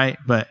hopefully it's right.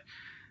 But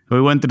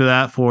we went through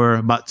that for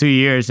about 2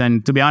 years.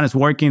 And to be honest,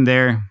 working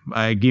there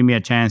gave me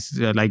a chance.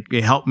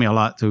 It helped me a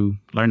lot to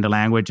learn the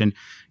language and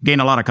gain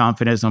a lot of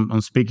confidence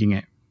on speaking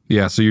it.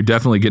 Yeah. So you're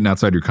definitely getting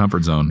outside your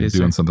comfort zone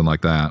doing something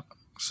like that.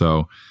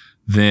 So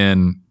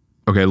then,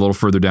 okay, a little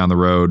further down the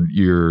road,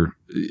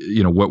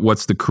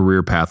 what's the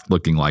career path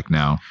looking like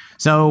now?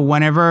 So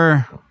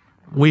whenever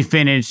we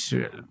finished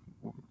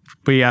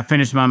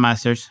my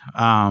master's,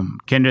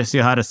 Kendra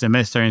still had a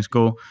semester in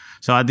school.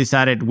 So I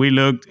decided we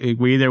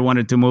either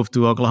wanted to move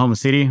to Oklahoma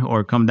City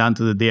or come down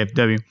to the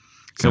DFW.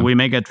 So we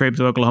make a trip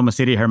to Oklahoma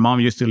City. Her mom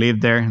used to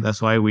live there.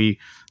 That's why we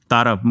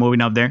thought of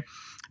moving up there.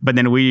 But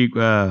then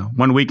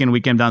one weekend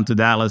we came down to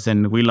Dallas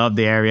and we loved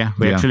the area.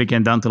 We actually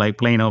came down to like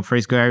Plano,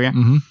 Frisco area.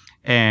 Mm-hmm.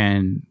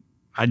 And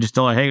I just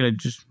told her, hey, let's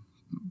just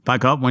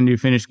pack up when you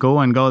finish school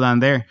and go down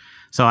there.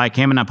 So I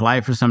came and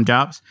applied for some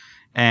jobs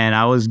and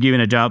I was given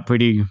a job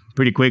pretty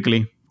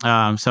quickly.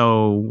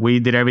 So we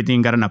did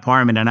everything, got an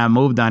apartment, and I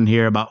moved down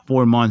here about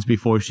 4 months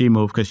before she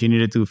moved because she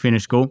needed to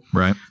finish school.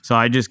 Right. So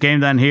I just came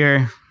down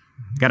here,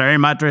 got her air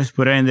mattress,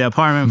 put her in the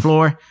apartment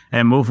floor,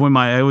 and moved with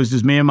it was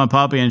just me and my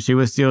puppy, and she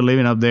was still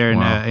living up there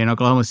in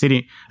Oklahoma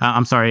City.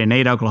 in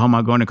Ada,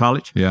 Oklahoma, going to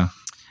college. Yeah.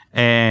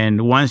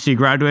 And once she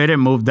graduated,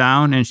 moved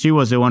down, and she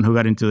was the one who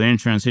got into the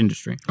insurance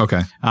industry.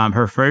 Okay.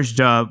 Her first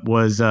job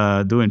was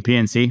doing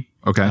PNC.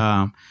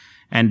 Okay.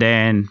 And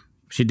then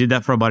she did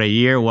that for about a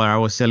year while I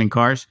was selling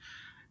cars.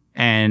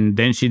 And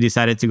then she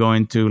decided to go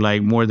into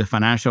like more the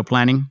financial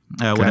planning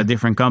with a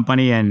different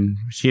company, and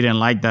she didn't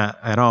like that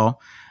at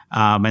all.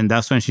 And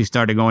that's when she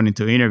started going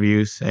into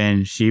interviews,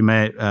 and she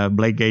met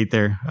Blake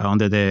Gaither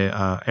under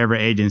the Ever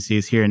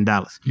agencies here in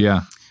Dallas.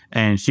 Yeah.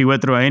 And she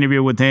went through an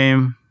interview with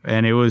him,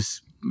 and it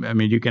was, I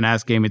mean, you can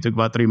ask him, it took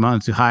about 3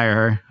 months to hire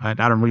her. I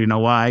don't really know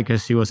why,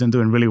 because she wasn't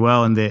doing really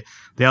well in the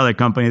other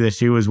company that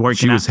she was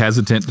working at. She was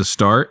hesitant to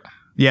start?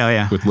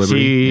 Yeah. With Liberty?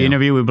 She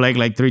interviewed with Blake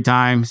like 3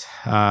 times.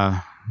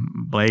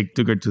 Blake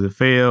took her to the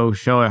field,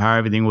 showed her how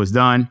everything was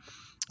done,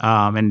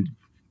 and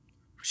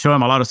show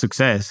him a lot of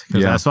success.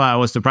 That's why I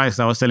was surprised.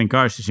 I was selling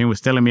cars. She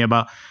was telling me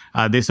about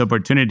this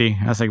opportunity.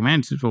 I was like,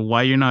 man,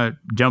 why you not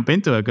jump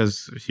into it?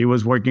 Because she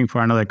was working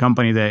for another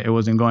company that it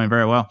wasn't going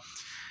very well.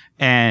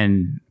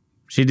 And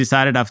she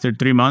decided after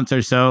 3 months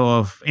or so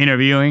of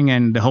interviewing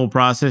and the whole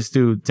process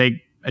to take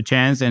a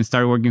chance and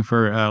start working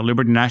for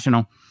Liberty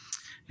National.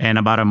 And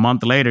about a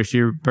month later,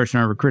 she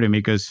personally recruited me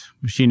because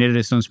she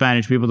needed some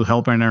Spanish people to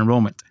help her in her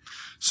enrollment.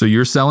 So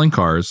you're selling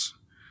cars.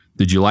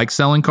 Did you like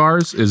selling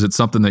cars? Is it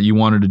something that you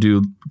wanted to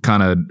do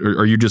kind of,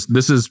 or you just,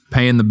 this is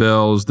paying the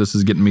bills, this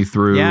is getting me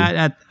through?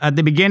 Yeah, at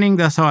the beginning,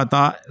 that's how I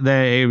thought,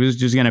 that it was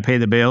just going to pay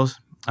the bills.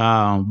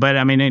 But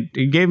I mean,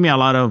 it gave me a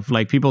lot of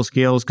like people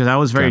skills because I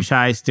was very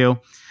shy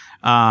still.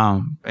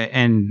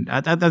 And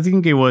I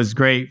think it was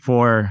great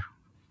for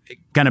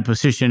kind of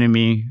positioning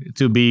me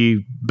to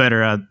be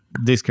better at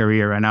this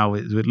career right now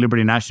with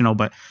Liberty National.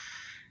 But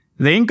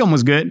the income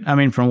was good. I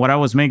mean, from what I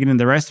was making in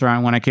the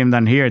restaurant when I came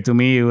down here, to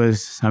me, it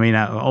was, I mean,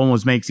 I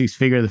almost make 6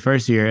 figures the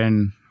first year,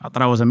 and I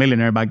thought I was a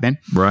millionaire back then.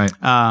 Right.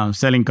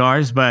 Selling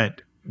cars.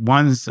 But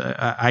once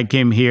I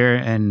came here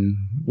and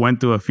went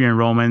through a few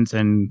enrollments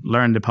and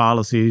learned the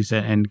policies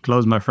and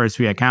closed my first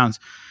 3 accounts,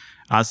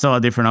 I saw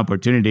a different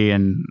opportunity,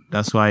 and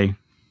that's why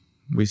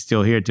we're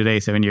still here today,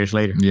 7 years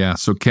later. Yeah.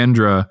 So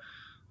Kendra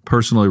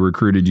personally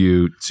recruited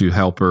you to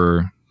help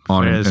her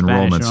on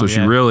enrollment. So she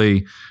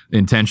really,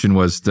 intention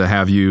was to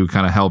have you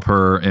kind of help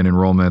her in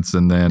enrollments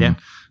and then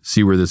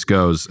see where this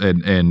goes.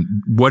 And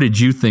what did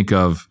you think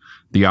of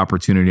the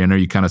opportunity? I know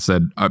you kind of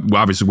said,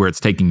 obviously where it's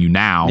taking you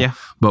now,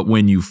 but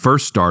when you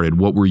first started,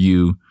 what were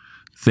you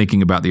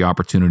thinking about the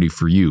opportunity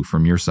for you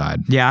from your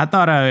side? Yeah, I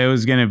thought it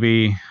was going to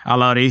be a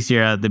lot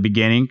easier at the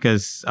beginning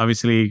because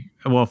obviously,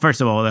 well, first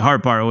of all, the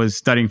hard part was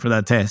studying for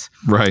that test.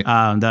 Right.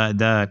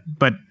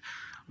 But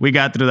we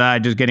got through that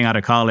just getting out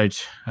of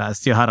college. I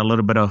still had a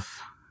little bit of...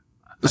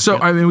 So,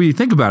 I mean, when you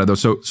think about it, though,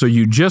 so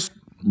you just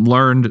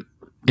learned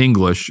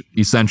English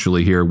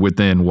essentially here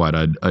within what,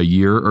 a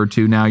year or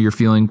two now you're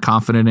feeling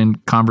confident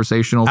and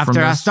conversational from this?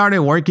 After I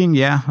started working,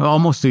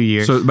 almost 2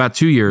 years. So about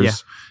 2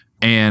 years.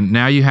 And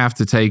now you have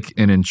to take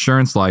an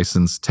insurance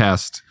license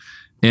test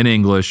in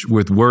English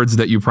with words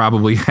that you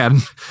probably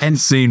hadn't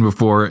seen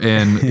before.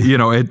 And, you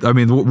know,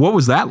 what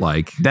was that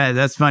like?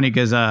 That's funny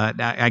because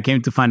I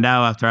came to find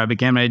out after I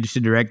became an agency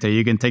director,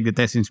 you can take the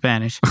test in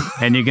Spanish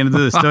and you can do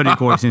the study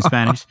course in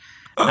Spanish.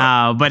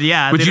 But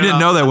you didn't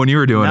know that when you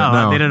were doing it.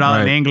 No, I did it all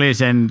in English,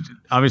 and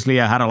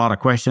obviously I had a lot of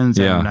questions,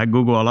 and I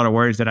Googled a lot of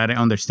words that I didn't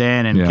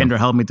understand, and Kendra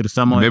helped me through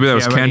some of it. Maybe that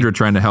was Kendra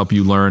trying to help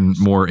you learn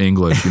more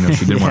English. You know,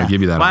 she didn't want to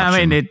give you that option.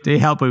 I mean, it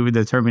helped me with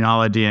the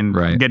terminology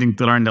and getting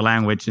to learn the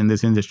language in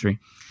this industry.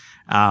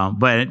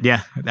 But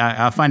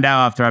I found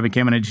out after I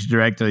became an agency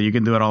director that you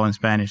can do it all in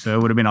Spanish, so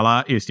it would have been a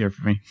lot easier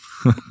for me.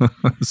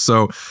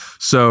 So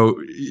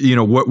you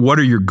know, what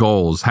are your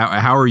goals?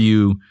 How are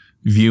you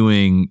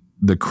viewing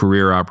the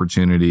career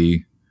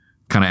opportunity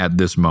kind of at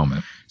this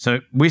moment?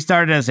 So we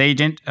started as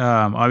agent.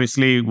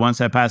 Obviously,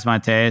 once I passed my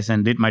test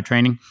and did my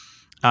training,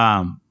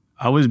 I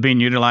was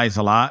being utilized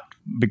a lot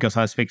because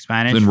I speak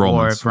Spanish for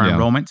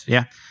enrollments.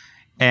 Yeah.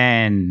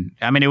 And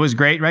I mean, it was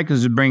great, right?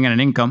 Because it's bringing an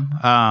income.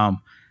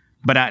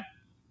 But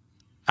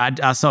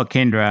I saw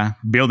Kendra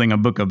building a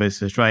book of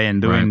business, right?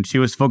 And she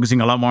was focusing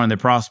a lot more on the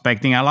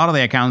prospecting. A lot of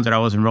the accounts that I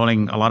was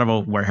enrolling, a lot of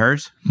them were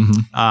hers.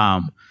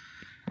 Mm-hmm.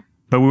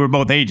 But we were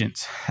both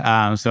agents.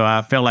 So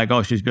I felt like,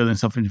 she's building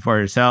something for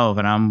herself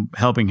and I'm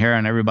helping her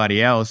and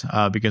everybody else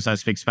because I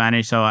speak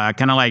Spanish. So I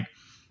kind of like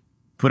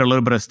put a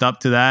little bit of stuff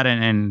to that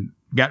and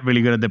got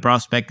really good at the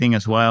prospecting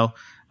as well.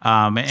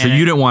 So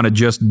you didn't want to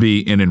just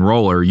be an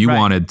enroller. You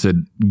wanted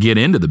to get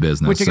into the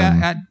business. Which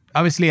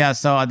obviously I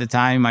saw at the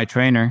time my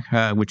trainer,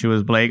 which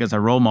was Blake, as a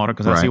role model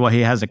because I see what he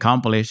has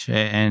accomplished.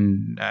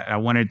 And I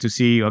wanted to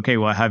see, okay,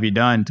 what have you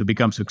done to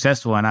become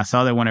successful? And I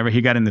saw that whenever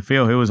he got in the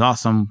field, he was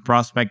awesome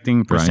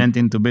prospecting,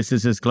 presenting to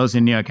businesses,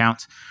 closing new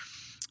accounts.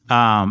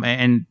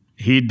 And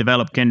he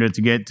developed Kendra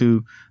to get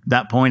to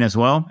that point as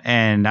well.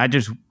 And I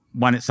just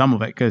wanted some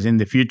of it because in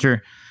the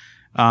future,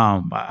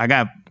 I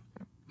got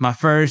my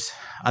first...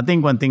 I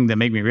think one thing that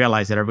made me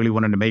realize that I really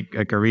wanted to make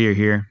a career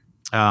here,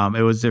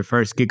 it was the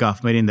first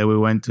kickoff meeting that we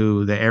went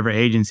to the Everett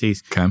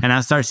agencies. Okay. And I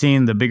started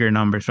seeing the bigger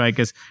numbers, right?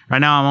 Because right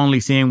now I'm only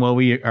seeing what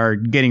we are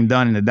getting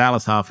done in the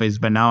Dallas office,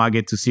 but now I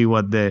get to see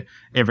what the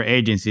Everett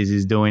agencies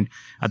is doing.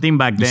 I think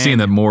back then... You're seeing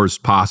that more is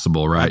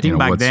possible, right? I think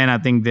back then, I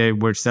think they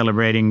were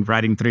celebrating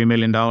writing $3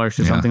 million or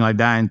something like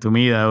that. And to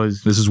me, that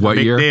was This is what a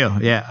big year?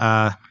 deal.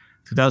 Yeah.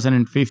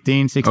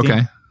 2015,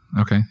 16.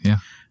 Okay. Yeah.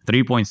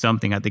 3 point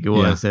something, I think it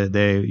was.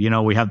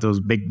 We have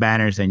those big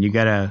banners and you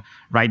got to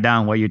write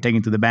down what you're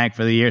taking to the bank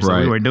for the year. So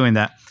we were doing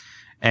that.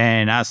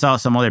 And I saw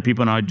some other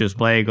people, not just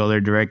Blake, other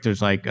directors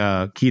like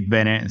Keith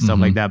Bennett and stuff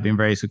like that being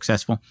very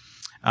successful.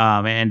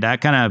 And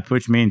that kind of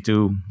pushed me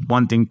into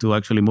wanting to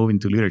actually move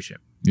into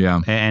leadership. Yeah.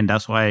 And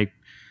that's why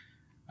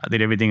I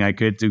did everything I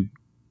could to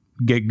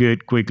get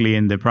good quickly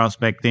in the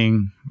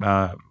prospecting,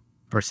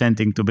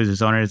 presenting to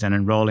business owners and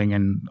enrolling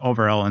and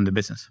overall in the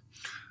business.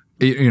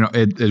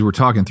 As we're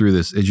talking through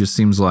this, it just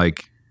seems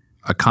like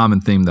a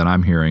common theme that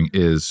I'm hearing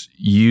is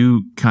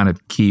you kind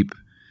of keep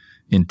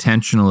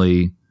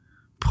intentionally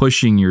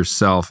pushing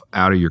yourself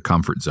out of your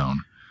comfort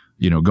zone,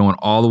 going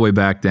all the way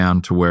back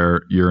down to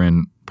where you're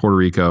in Puerto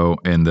Rico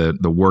and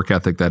the work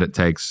ethic that it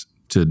takes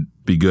to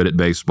be good at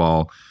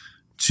baseball,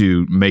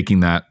 to making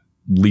that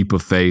leap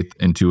of faith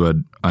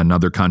into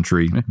another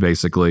country,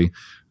 basically,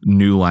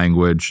 new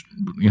language,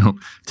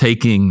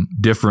 taking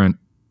different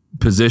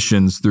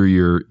positions through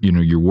your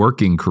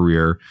working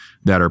career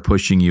that are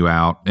pushing you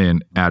out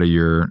of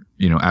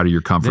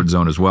your comfort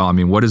zone as well. I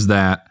mean, what is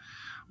that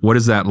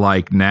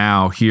like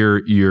now? Here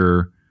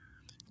you're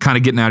kind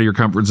of getting out of your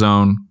comfort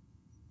zone,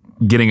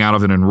 getting out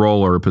of an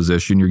enroller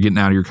position, you're getting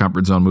out of your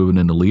comfort zone, moving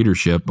into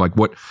leadership. Like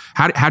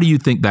how do you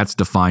think that's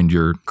defined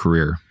your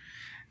career?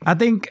 I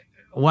think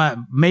what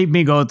made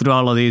me go through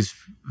all of these,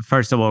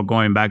 first of all,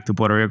 going back to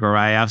Puerto Rico,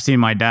 right? I've seen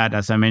my dad,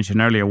 as I mentioned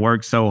earlier,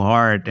 work so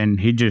hard and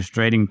he just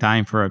trading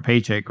time for a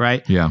paycheck,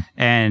 right? Yeah.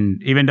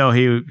 And even though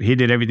he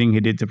did everything he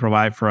did to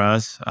provide for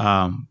us,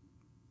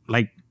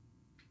 we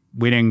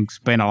didn't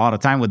spend a lot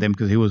of time with him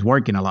because he was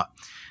working a lot.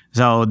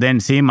 So then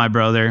seeing my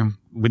brother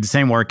with the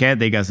same work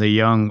ethic as a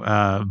young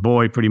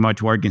boy, pretty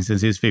much working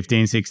since he's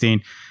 15,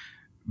 16,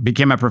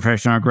 became a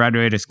professional,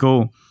 graduated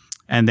school.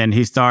 And then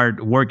he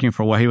started working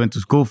for what he went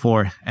to school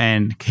for.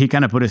 And he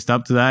kind of put his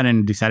stop to that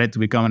and decided to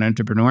become an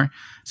entrepreneur.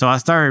 So I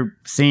started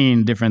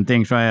seeing different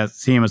things, right? I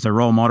see him as a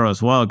role model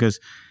as well.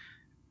 Because,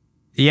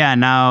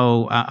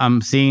 now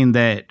I'm seeing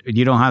that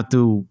you don't have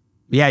to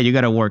you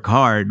got to work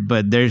hard,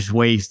 but there's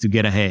ways to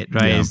get ahead,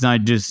 right? It's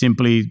not just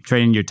simply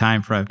trading your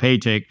time for a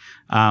paycheck.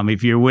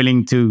 If you're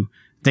willing to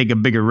take a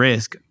bigger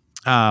risk,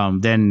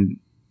 then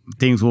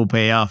things will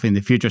pay off in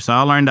the future. So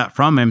I learned that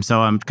from him.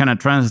 So I'm kind of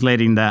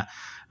translating that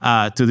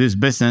to this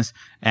business.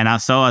 And I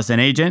saw as an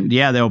agent,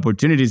 the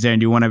opportunities there,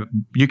 and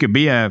you could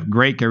be a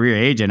great career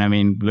agent. I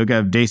mean, look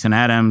at Jason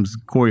Adams,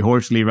 Corey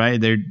Horsley, right?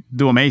 They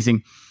do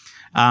amazing.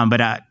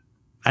 But I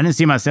didn't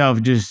see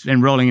myself just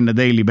enrolling in a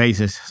daily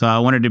basis. So I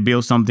wanted to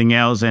build something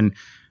else, and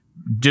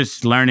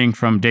just learning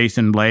from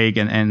Jason, Blake,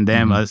 and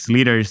them as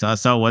leaders. I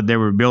saw what they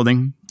were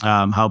building,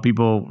 how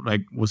people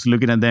was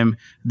looking at them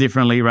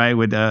differently, right,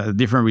 with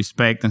different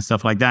respect and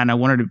stuff like that. And I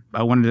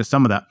wanted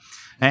some of that.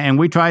 And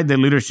we tried the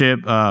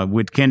leadership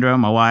with Kendra,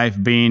 my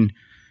wife, being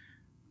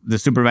the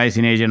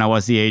supervising agent. I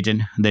was the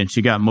agent. Then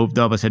she got moved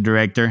up as a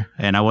director,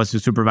 and I was the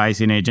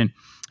supervising agent.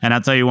 And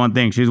I'll tell you one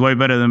thing, she's way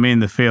better than me in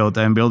the field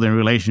and building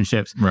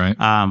relationships. Right.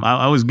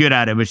 I was good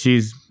at it, but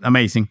she's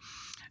amazing.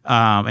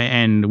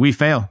 And we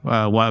fail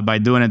by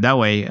doing it that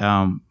way.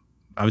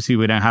 Obviously,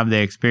 we didn't have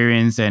the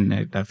experience,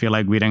 and I feel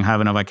like we didn't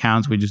have enough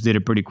accounts. We just did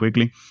it pretty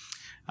quickly.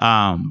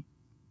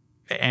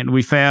 And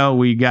we failed.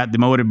 We got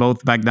demoted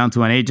both back down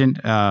to an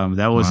agent.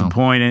 That was a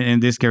point in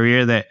this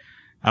career that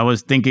I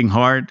was thinking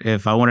hard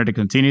if I wanted to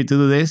continue to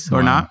do this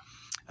or not.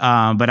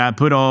 But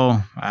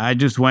I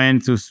just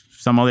went to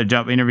some other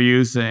job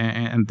interviews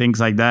and things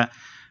like that.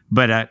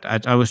 But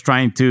I was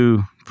trying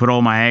to put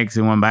all my eggs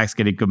in one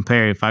basket and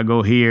compare. If I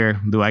go here,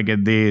 do I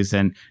get this?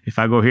 And if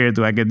I go here,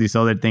 do I get this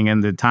other thing?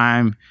 And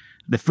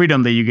the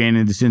freedom that you gain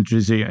in this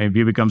industry, if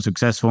you become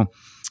successful,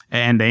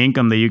 and the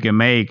income that you can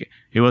make,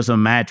 it was a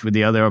match with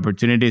the other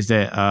opportunities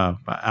that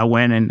I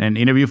went and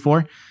interviewed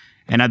for.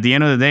 And at the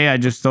end of the day, I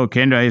just told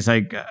Kendra, it's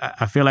like,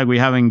 I feel like we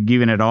haven't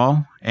given it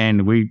all,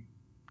 and we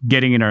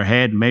getting in our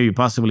head, maybe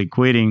possibly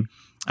quitting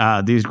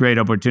these great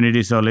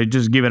opportunities. So let's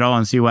just give it all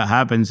and see what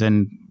happens.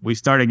 And we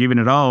started giving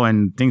it all,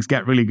 and things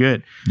got really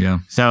good. Yeah.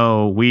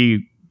 So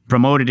we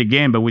promoted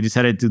again, but we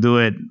decided to do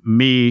it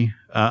me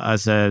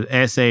as a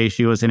SA.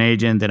 She was an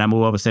agent, and I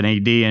moved up as an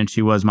AD, and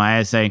she was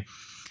my SA.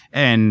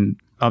 And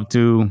up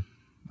to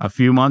a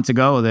few months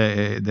ago,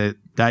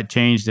 that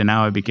changed, and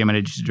now I became an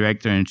agency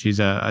director, and she's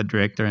a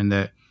director in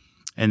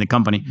the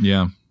company.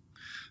 Yeah.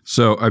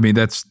 So I mean,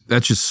 that's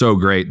just so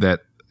great.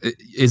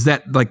 Is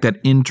that like that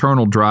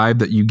internal drive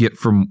that you get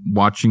from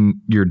watching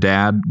your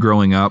dad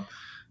growing up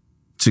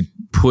to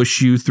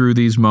push you through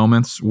these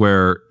moments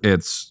where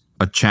it's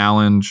a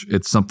challenge,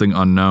 it's something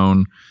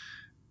unknown,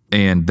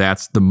 and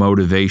that's the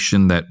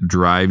motivation that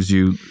drives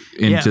you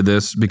into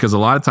this? Because a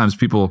lot of times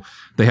people,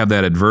 they have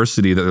that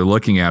adversity that they're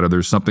looking at, or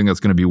there's something that's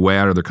going to be way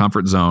out of their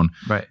comfort zone,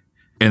 right?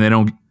 And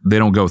they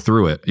don't go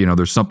through it.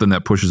 There's something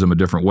that pushes them a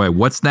different way.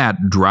 What's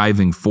that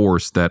driving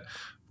force that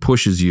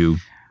pushes you?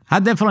 I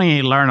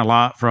definitely learned a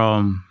lot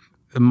from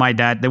my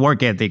dad, the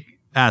work ethic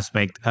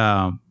aspect.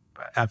 I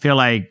feel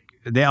like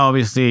they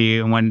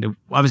obviously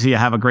I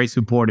have a great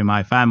support in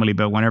my family,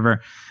 but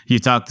whenever you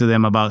talk to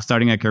them about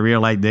starting a career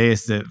like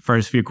this, the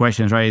first few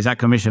questions, right? Is that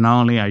commission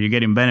only? Are you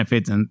getting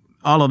benefits? And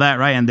all of that,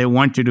 right? And they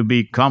want you to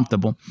be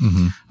comfortable.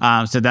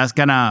 So that's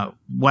kind of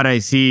what I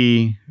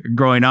see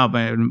growing up.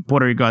 In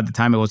Puerto Rico at the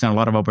time, it wasn't a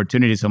lot of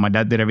opportunities. So my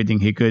dad did everything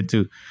he could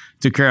to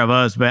take care of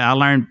us. But I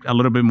learned a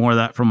little bit more of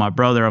that from my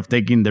brother, of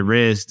taking the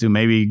risk to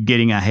maybe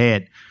getting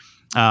ahead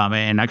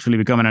and actually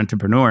becoming an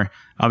entrepreneur.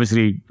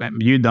 Obviously,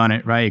 you've done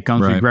it, right? It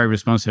comes with great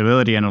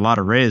responsibility and a lot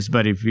of risk.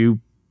 But if you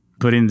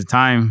put in the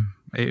time,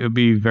 it would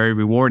be very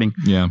rewarding.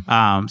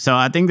 Yeah. So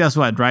I think that's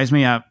what drives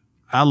me.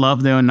 I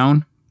love the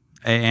unknown.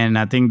 And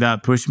I think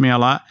that pushed me a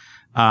lot.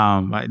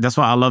 That's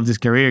why I love this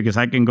career, because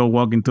I can go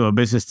walk into a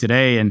business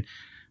today and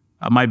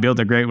I might build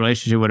a great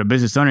relationship with a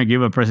business owner,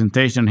 give a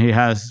presentation. He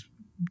has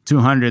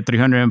 200,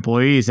 300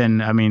 employees.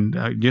 And I mean,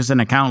 just an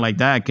account like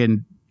that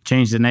can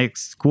change the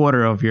next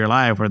quarter of your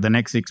life, or the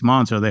next 6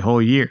 months, or the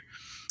whole year.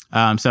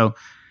 So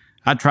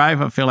I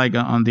thrive, I feel like,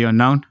 on the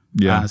unknown.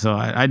 Yeah. So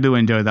I do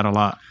enjoy that a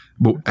lot.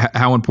 But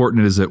how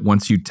important is it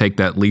once you take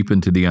that leap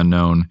into the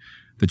unknown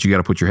that you got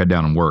to put your head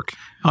down and work?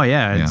 Oh,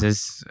 yeah.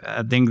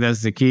 I think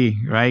that's the key,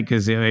 right?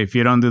 Because if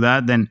you don't do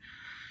that, then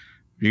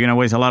you're going to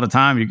waste a lot of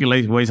time. You can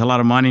waste a lot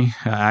of money.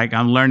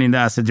 I'm learning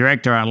that as a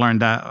director. I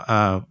learned that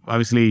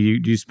obviously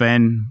you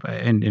spend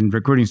in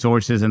recruiting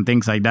sources and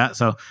things like that.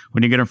 So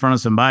when you get in front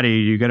of somebody,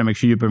 you got to make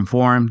sure you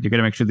perform. You got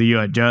to make sure that you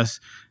adjust.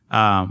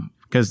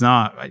 Because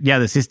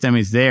the system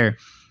is there,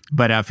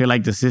 but I feel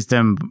like the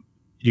system,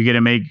 you got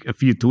to make a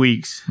few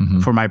tweaks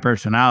for my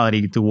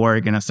personality to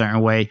work in a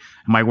certain way. It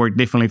might work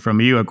differently from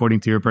you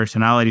according to your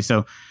personality.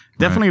 So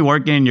definitely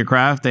working in your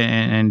craft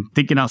and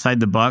thinking outside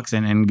the box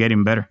and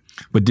getting better.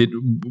 But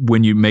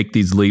when you make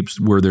these leaps,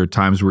 were there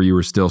times where you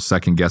were still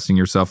second guessing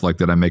yourself? Like,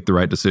 did I make the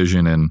right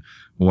decision? And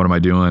what am I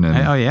doing? And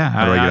how do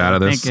I get out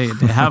of this? I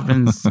think it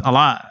happens a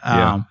lot.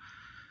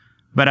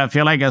 But I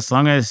feel like as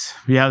long as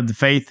you have the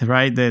faith,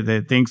 right,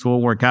 that things will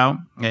work out.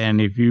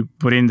 And if you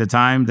put in the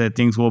time, that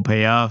things will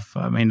pay off.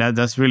 I mean,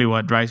 that's really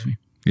what drives me.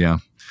 Yeah.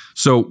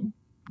 So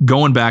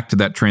going back to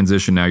that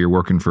transition now, you're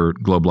working for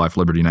Globe Life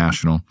Liberty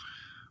National.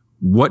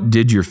 what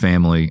did your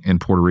family in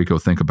Puerto Rico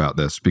think about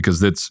this?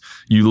 Because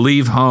you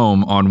leave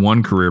home on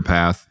one career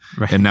path,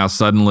 right, and now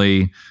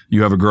suddenly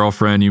you have a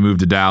girlfriend, you move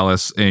to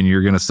Dallas, and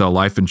you're going to sell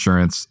life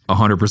insurance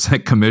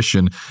 100%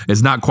 commission.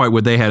 It's not quite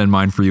what they had in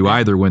mind for you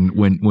either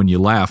when you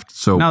left.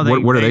 So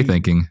what are they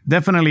thinking?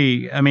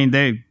 Definitely. I mean,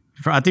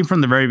 I think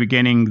from the very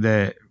beginning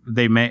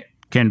they met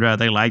Kendra.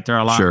 They liked her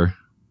a lot. Sure.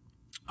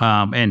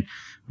 And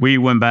we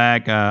went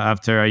back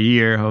after a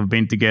year of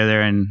being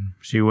together, and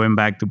she went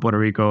back to Puerto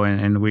Rico,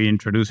 and we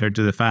introduced her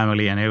to the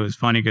family. And it was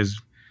funny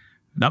because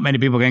not many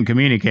people can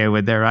communicate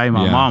with her, right?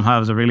 My mom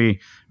has a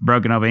really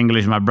broken up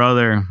English. My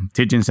brother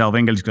teaching himself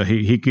English because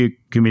he could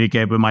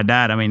communicate with my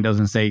dad. I mean,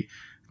 doesn't say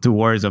 2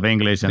 words of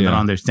English and don't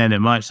understand it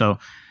much. So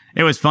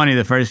it was funny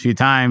the first few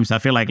times. I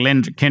feel like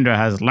Kendra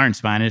has learned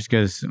Spanish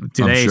because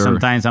today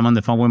sometimes I'm on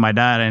the phone with my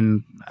dad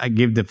and I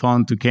give the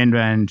phone to Kendra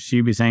and she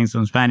be saying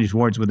some Spanish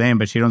words with him,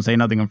 but she don't say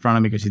nothing in front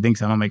of me because she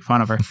thinks I'm going to make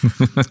fun of her.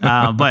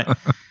 But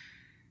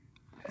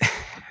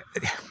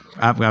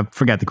I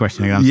forgot the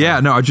question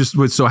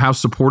again. So how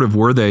supportive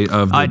were they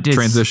of the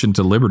transition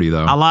to Liberty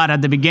though? A lot.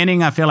 At the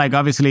beginning, I feel like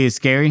obviously it's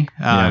scary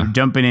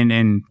jumping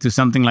into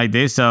something like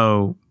this.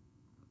 So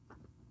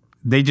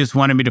they just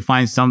wanted me to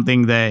find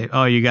something that,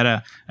 you got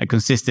a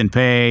consistent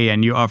pay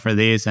and you offer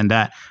this and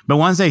that. But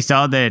once they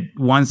saw that,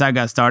 once I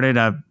got started,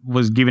 I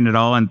was giving it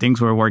all and things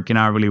were working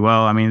out really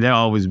well. I mean, they've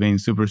always been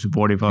super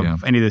supportive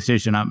of any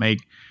decision I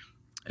make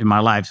in my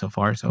life so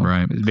far. So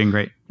it's been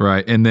great.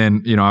 Right. And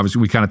then, obviously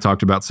we kind of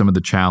talked about some of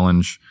the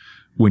challenge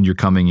when you're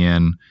coming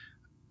in,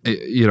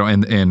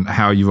 and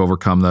how you've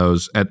overcome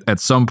those.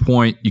 At some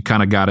point, you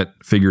kind of got it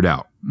figured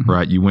out,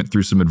 right? You went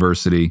through some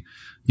adversity,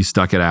 you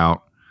stuck it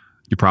out.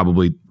 You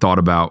probably thought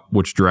about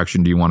which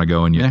direction do you want to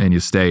go, and you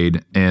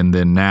stayed. And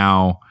then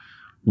now,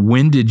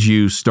 when did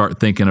you start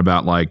thinking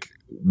about like,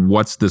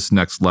 what's this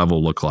next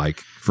level look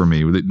like for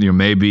me?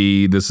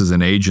 Maybe this is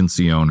an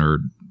agency owner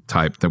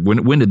type thing.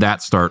 When did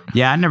that start?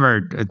 Yeah,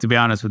 to be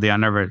honest with you, I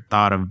never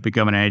thought of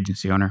becoming an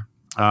agency owner.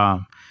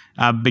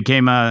 I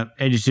became an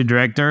agency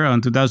director in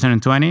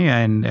 2020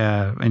 and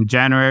in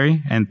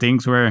January, and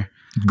things were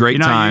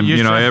great time.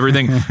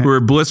 Everything. We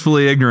were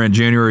blissfully ignorant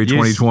January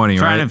 2020,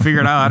 trying to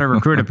figure out how to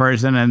recruit a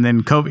person, and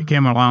then COVID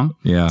came along.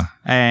 Yeah.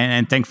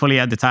 And thankfully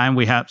at the time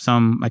we had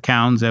some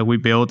accounts that we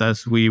built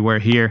as we were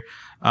here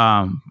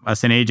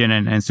as an agent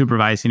and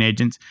supervising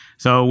agents.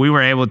 So we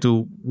were able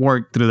to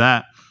work through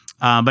that.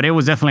 But it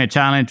was definitely a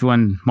challenge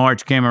when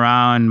March came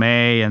around,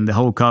 May, and the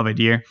whole COVID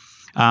year.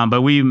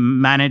 But we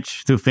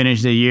managed to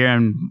finish the year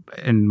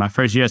in my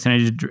first year as an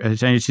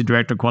agency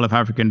director,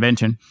 qualified for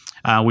convention,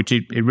 which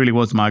it really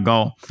was my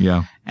goal.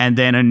 Yeah. And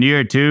then in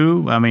year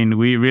 2, I mean,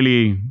 we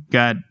really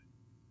got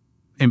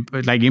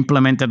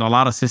implemented a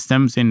lot of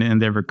systems in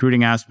the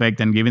recruiting aspect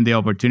and giving the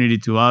opportunity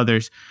to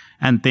others.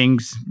 And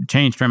things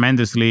changed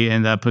tremendously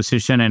in that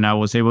position. And I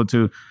was able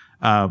to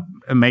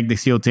make the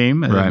SEAL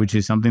team, which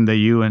is something that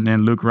you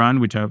and Luke run,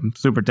 which I'm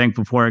super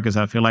thankful for because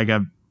I feel like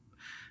I've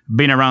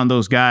been around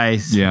those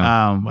guys.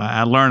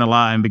 I learned a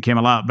lot and became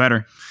a lot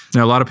better.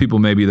 Now, a lot of people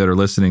maybe that are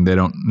listening, they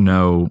don't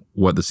know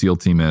what the SEAL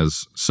team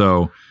is.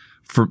 So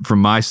from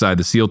my side,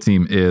 the SEAL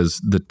team is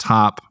the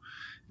top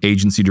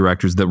agency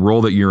directors, the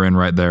role that you're in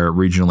right there,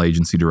 regional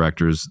agency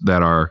directors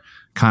that are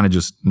kind of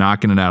just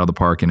knocking it out of the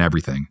park in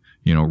everything,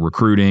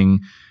 recruiting,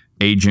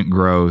 agent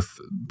growth,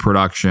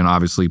 production,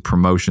 obviously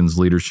promotions,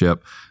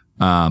 leadership,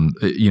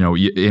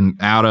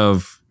 out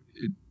of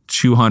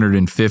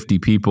 250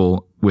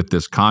 people with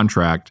this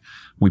contract,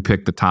 we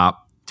picked the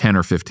top 10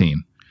 or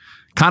 15.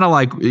 Kind of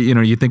like,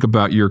 you think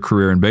about your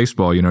career in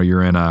baseball,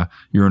 you're in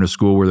a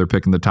school where they're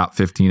picking the top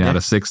 15 out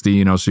of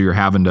 60, so you're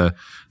having to,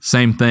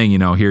 same thing,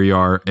 here you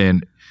are.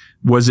 And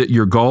was it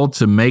your goal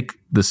to make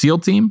the SEAL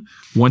team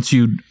once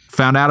you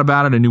found out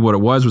about it and knew what it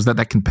was? Was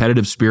that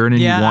competitive spirit in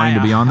you wanting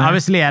to be on there?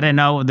 Obviously, I didn't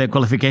know the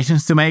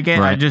qualifications to make it.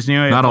 Right. I just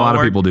knew not a lot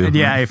of people do.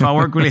 Yeah, if I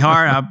work really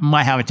hard, I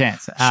might have a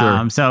chance.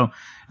 Sure. So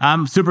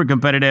I'm super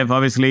competitive.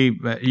 Obviously,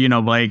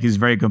 Blake is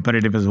very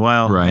competitive as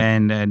well. Right.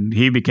 And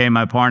he became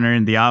my partner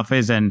in the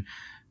office. And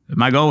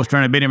my goal was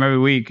trying to beat him every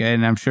week.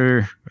 And I'm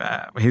sure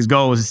his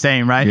goal was the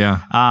same, right?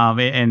 Yeah.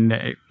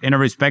 And in a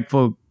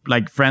respectful,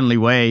 friendly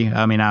way.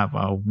 I mean, I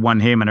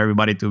want him and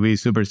everybody to be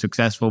super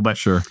successful. But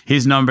sure,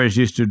 his numbers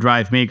used to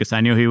drive me because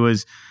I knew he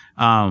was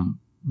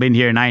been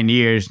here 9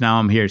 years. Now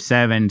I'm here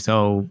 7.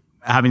 So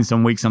having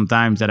some weeks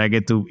sometimes that I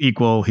get to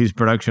equal his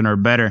production or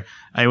better,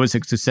 it was a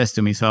success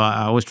to me. So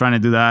I was trying to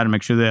do that and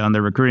make sure that on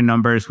the recruiting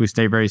numbers, we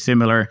stay very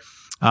similar.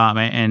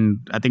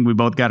 And I think we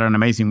both got an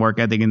amazing work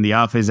ethic in the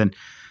office. And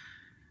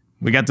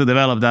we got to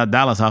develop that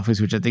Dallas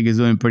office, which I think is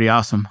doing pretty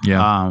awesome.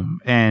 Yeah.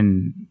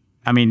 And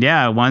I mean,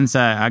 once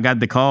I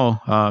got the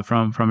call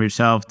from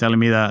yourself telling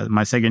me that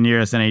my second year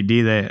as an AD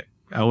that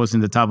I was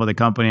in the top of the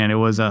company and it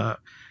was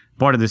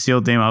part of the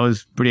SEAL team, I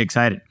was pretty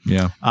excited.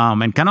 Yeah.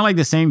 And kind of like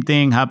the same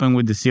thing happened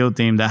with the SEAL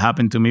team that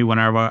happened to me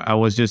whenever I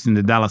was just in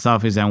the Dallas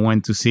office and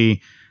went to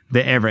see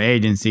the ever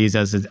agencies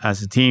as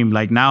a team.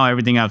 Like now,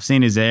 everything I've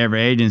seen is the ever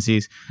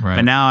agencies. Right.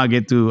 But now I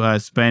get to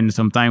spend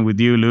some time with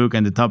you, Luke,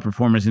 and the top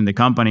performers in the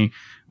company,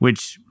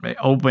 which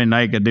opened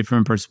like a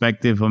different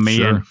perspective of me.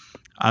 Sure. And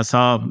I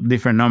saw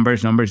different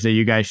numbers that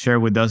you guys share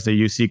with us that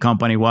you see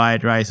company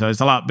wide, right? So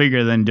it's a lot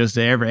bigger than just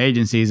the ever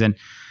agencies, and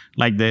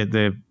like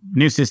the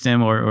new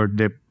system or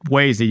the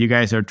ways that you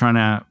guys are trying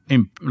to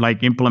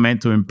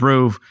implement to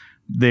improve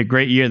the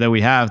great year that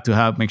we have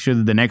to make sure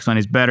that the next one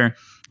is better.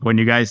 When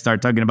you guys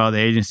start talking about the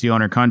agency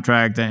owner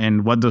contract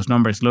and what those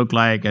numbers look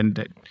like,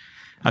 and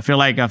I feel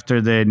like after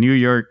the New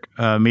York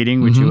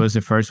meeting, which was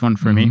the first one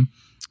for me.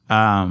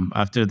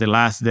 After the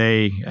last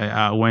day,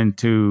 I went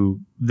to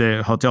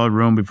the hotel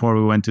room before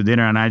we went to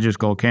dinner, and I just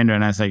called Kendra,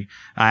 and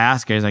I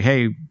asked her,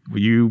 hey,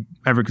 would you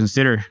ever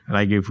consider,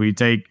 like, if we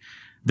take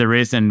the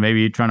risk and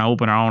maybe trying to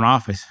open our own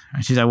office?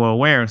 And she's like, well,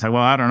 where? I was like,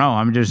 well, I don't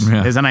know.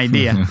 It's an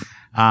idea.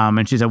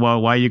 And she said,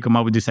 well, why you come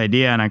up with this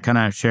idea? And I kind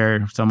of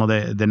share some of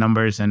the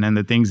numbers and then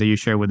the things that you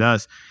share with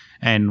us.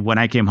 And when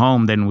I came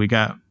home, then we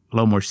got a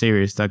little more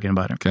serious talking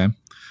about it. Okay.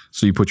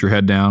 So you put your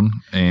head down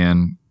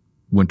and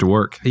went to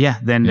work. Yeah.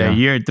 Then the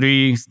year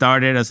 3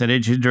 started as an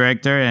agency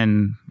director,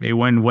 and it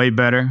went way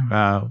better.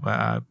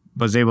 I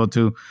was able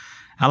to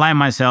align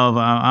myself.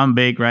 I'm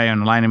big, right,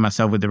 on aligning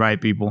myself with the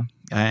right people.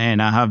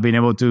 And I have been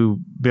able to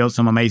build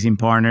some amazing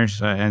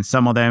partners, and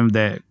some of them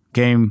that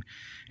came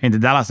in the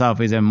Dallas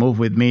office and moved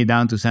with me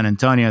down to San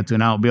Antonio to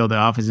now build the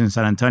office in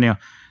San Antonio.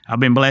 I've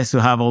been blessed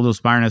to have all those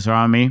partners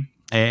around me.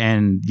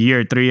 And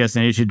year 3 as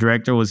an agency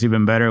director was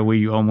even better.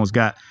 We almost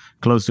got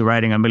close to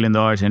writing $1 million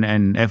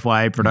in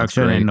FYI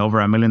production and over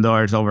 $1 million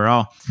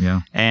overall.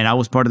 Yeah. And I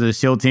was part of the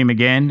SEAL team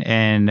again.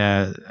 And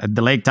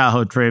the Lake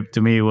Tahoe trip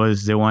to me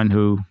was the one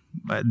who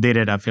did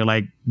it. I feel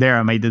like there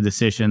I made the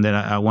decision that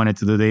I wanted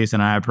to do this,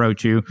 and I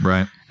approached you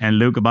and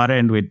Luke about it,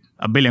 and with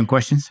a billion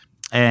questions.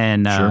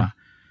 And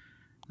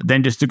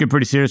then just took it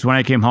pretty serious when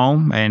I came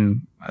home.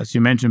 And as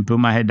you mentioned, put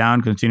my head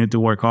down, continued to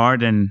work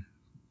hard. And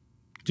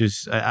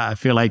just I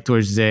feel like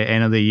towards the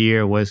end of the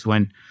year was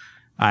when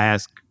I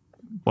asked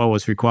what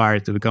was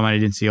required to become an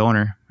agency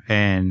owner.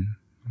 And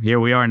here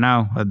we are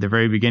now at the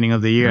very beginning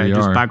of the year. I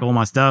just packed all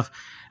my stuff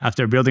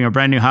after building a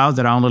brand new house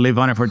that I only lived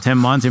on it for 10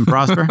 months in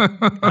Prosper.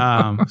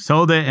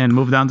 Sold it and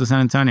moved down to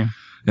San Antonio.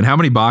 And how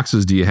many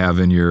boxes do you have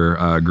in your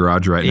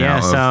garage right now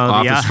of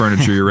office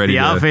furniture you're ready to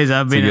get open? The office,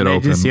 I've been an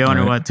agency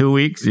owner, 2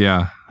 weeks?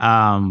 Yeah.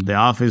 The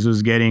office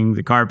was getting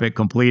the carpet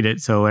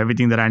completed, so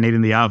everything that I need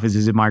in the office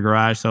is in my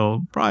garage.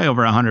 So probably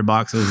over 100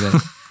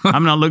 boxes.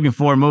 I'm not looking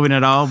for moving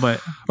at all,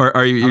 but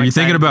are you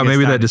thinking about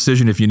maybe that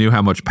decision if you knew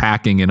how much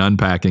packing and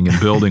unpacking and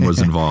building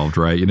was involved,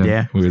 right? You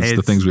know, it's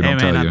the things we don't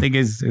tell you. I think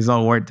it's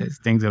all worth it. It's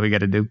things that we got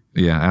to do.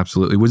 Yeah,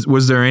 absolutely.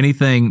 Was there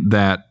anything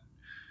that,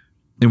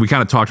 and we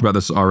kind of talked about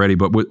this already,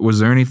 but was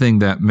there anything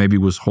that maybe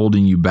was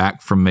holding you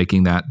back from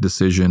making that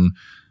decision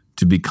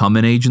to become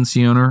an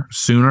agency owner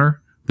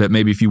sooner? That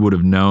maybe if you would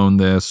have known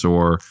this,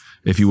 or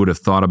if you would have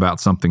thought about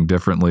something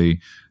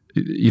differently,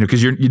 you know,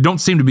 because you don't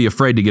seem to be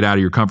afraid to get out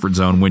of your comfort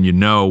zone when you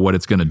know what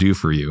it's going to do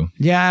for you.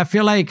 Yeah, I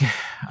feel like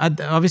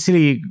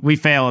obviously we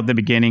fail at the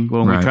beginning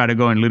when we try to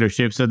go in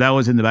leadership. So that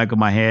was in the back of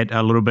my head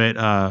a little bit,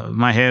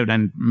 my head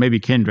and maybe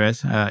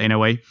Kendra's in a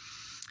way.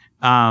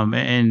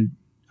 And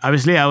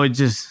obviously I was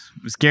just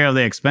scared of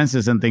the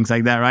expenses and things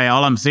like that, right?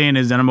 All I'm seeing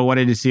is the number one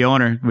agency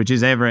owner, which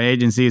is ever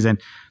agencies. And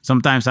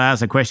sometimes I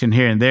ask a question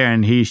here and there,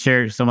 and he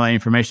shared some of that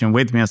information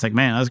with me. I was like,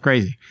 man, that's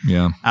crazy.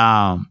 Yeah.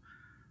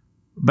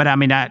 But I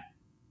mean, I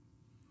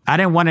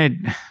didn't want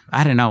to,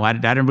 I don't know. I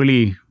didn't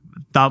really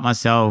thought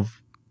myself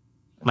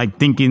like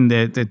thinking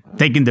that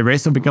taking the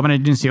risk of becoming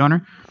an agency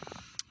owner.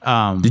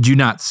 Did you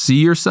not see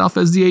yourself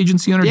as the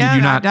agency owner?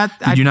 Yeah,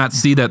 did you not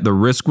see that the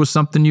risk was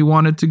something you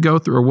wanted to go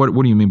through? Or what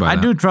do you mean by that?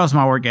 I do trust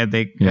my work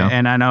ethic. Yeah.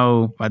 And I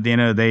know at the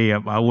end of the day,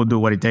 I will do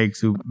what it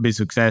takes to be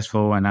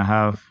successful. And I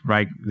have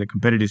the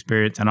competitive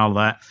spirits and all of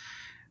that.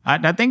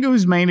 I think it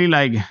was mainly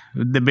like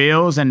the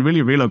bills, and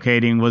really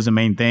relocating was the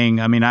main thing.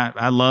 I mean,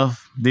 I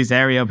love this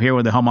area up here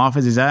where the home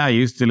office is at. I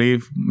used to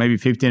live maybe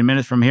 15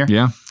 minutes from here.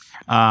 Yeah.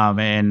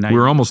 And we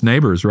were almost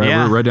neighbors, right?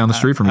 Yeah, we were right down the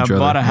street from each other. I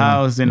bought a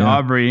house in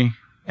Aubrey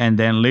and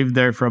then lived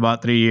there for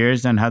about 3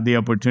 years and had the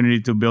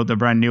opportunity to build a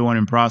brand new one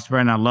in Prosper.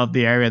 And I love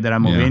the area that I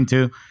moved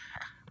into.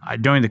 I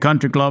joined the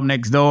country club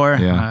next door.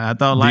 Yeah. I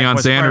thought life Deion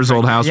was Sanders' perfect.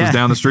 old house was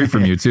down the street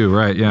from you too,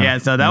 right? Yeah. Yeah.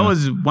 So that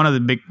was one of the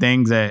big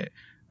things that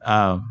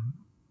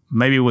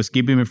maybe was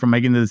keeping me from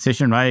making the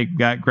decision, right?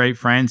 Got great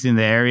friends in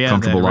the area.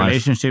 Comfortable the life.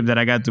 Relationship that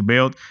I got to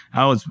build.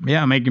 I was,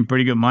 making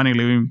pretty good money,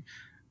 living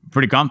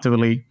pretty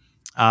comfortably.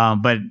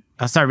 But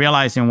I started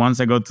realizing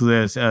once I go to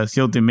the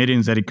SEAL team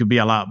meetings that it could be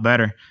a lot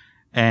better.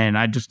 And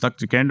I just stuck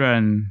to Kendra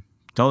and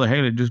told her,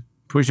 hey, let's just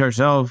push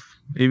ourselves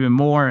even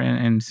more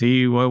and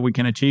see what we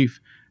can achieve.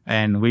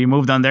 And we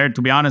moved down there.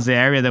 To be honest, the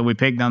area that we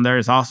picked down there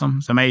is awesome.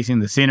 It's amazing.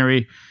 The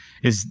scenery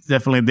is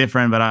definitely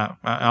different, but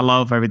I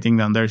love everything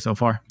down there so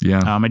far. Yeah.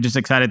 I'm just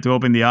excited to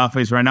open the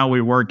office. Right now,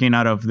 we're working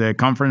out of the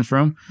conference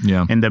room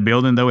in the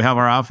building that we have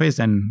our office.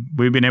 And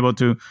we've been able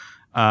to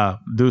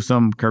do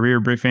some career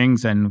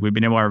briefings, and we've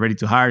been able already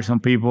to hire some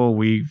people.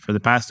 For the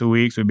past 2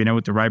 weeks, we've been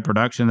able to write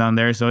production down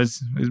there. So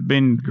it's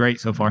been great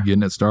so far.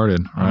 Getting it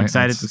started. Right? I'm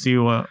excited to see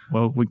what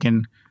we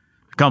can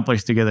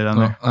accomplish together down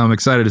there. I'm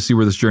excited to see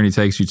where this journey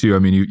takes you too. I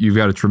mean, you've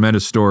got a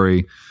tremendous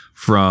story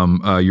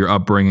from your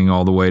upbringing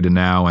all the way to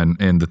now,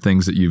 and the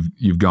things that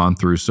you've gone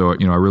through. So,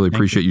 I really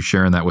appreciate you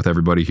sharing that with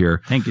everybody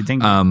here. Thank you.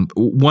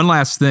 One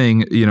last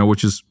thing,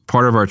 which is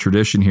part of our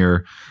tradition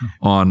here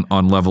on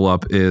Level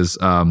Up is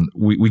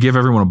we give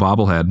everyone a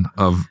bobblehead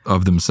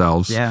of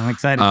themselves. Yeah, I'm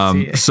excited to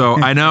see it. So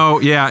I know,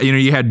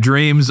 you had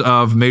dreams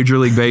of Major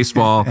League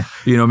Baseball,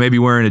 maybe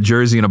wearing a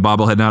jersey and a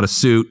bobblehead, not a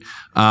suit.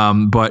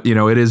 But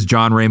it is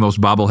John Ramos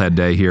bobblehead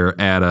day here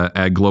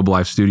at Globe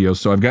Life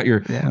Studios. So I've got your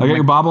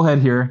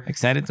bobblehead here.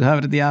 Excited to have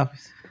it at the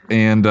office.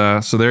 And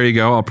so there you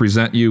go. I'll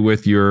present you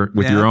with your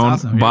own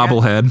awesome.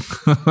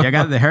 Bobblehead. I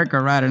got the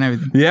haircut right and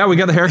everything. Yeah, we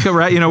got the haircut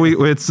right.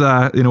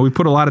 We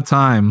put a lot of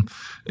time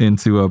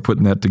into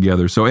putting that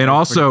together. So, and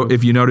also, cool.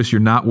 If you notice,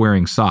 you're not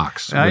wearing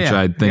socks, which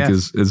I think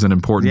is an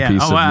important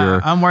piece of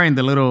your. I'm wearing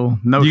the little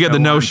no-show. You got the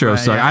no-show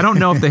sock. I don't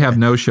know if they have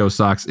no-show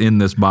socks in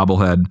this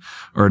bobblehead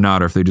or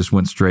not, or if they just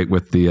went straight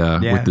with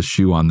the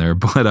shoe on there.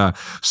 But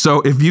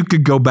so if you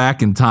could go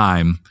back in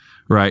time,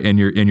 right, and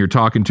you're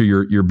talking to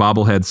your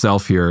bobblehead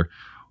self here.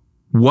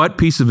 What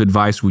piece of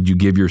advice would you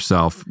give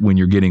yourself when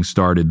you're getting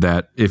started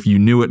that if you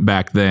knew it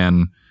back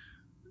then,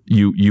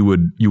 you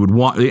would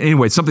want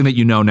anyway, something that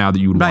you know now that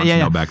you would want to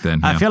know back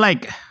then? I feel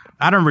like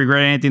I don't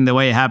regret anything the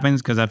way it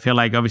happens, because I feel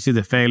like obviously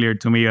the failure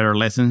to me are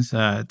lessons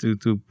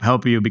to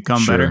help you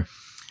become better.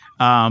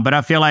 But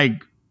I feel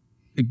like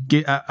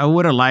I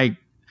would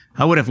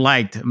have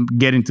liked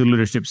getting to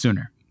leadership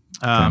sooner.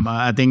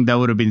 I think that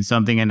would have been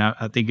something, and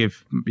I think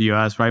if you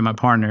ask my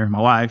partner, my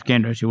wife,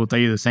 Kendra, she will tell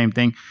you the same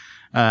thing.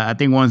 I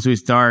think once we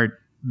start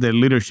the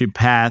leadership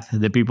path,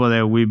 the people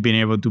that we've been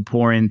able to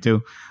pour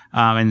into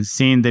and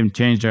seeing them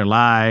change their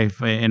life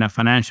in a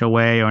financial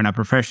way or in a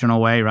professional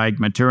way, right?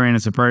 Maturing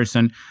as a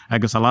person,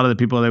 because a lot of the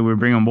people that we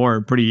bring on board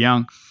are pretty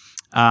young.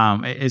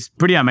 It's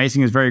pretty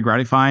amazing. It's very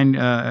gratifying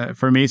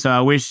for me. So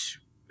I wish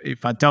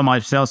if I tell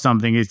myself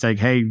something, it's like,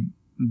 hey,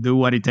 do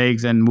what it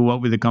takes and move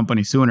up with the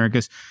company sooner,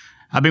 because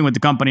I've been with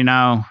the company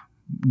now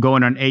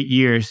going on 8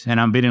 years, and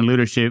I've been in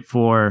leadership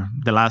for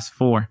the last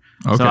 4.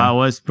 Okay. So I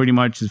was pretty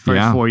much the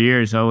first 4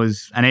 years. I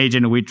was an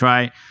agent. We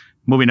tried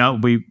moving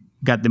up. We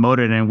got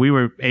demoted, and we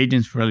were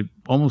agents for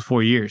almost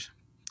 4 years.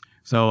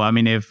 So, I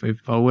mean, if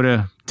I would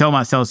have told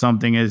myself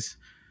something is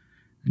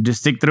just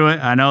stick through it.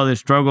 I know the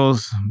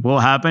struggles will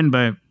happen,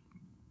 but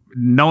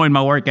knowing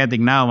my work ethic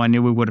now, I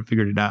knew we would have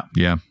figured it out.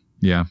 Yeah.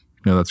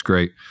 No, that's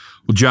great.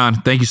 Well, John,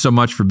 thank you so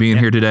much for being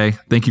here today.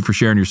 Thank you for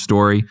sharing your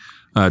story.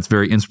 It's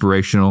very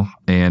inspirational,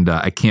 and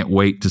I can't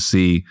wait to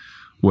see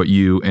what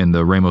you and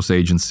the Ramos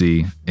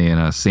agency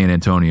in San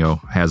Antonio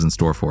has in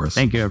store for us.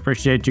 Thank you. I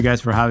appreciate you guys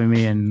for having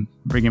me and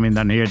bringing me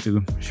down here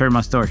to share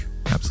my story.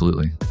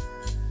 Absolutely.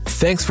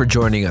 Thanks for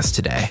joining us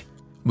today.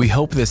 We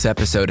hope this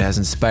episode has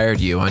inspired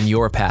you on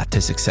your path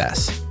to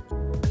success.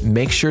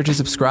 Make sure to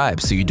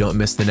subscribe so you don't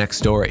miss the next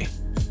story.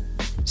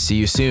 See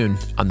you soon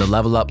on the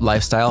Level Up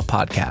Lifestyle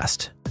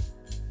Podcast.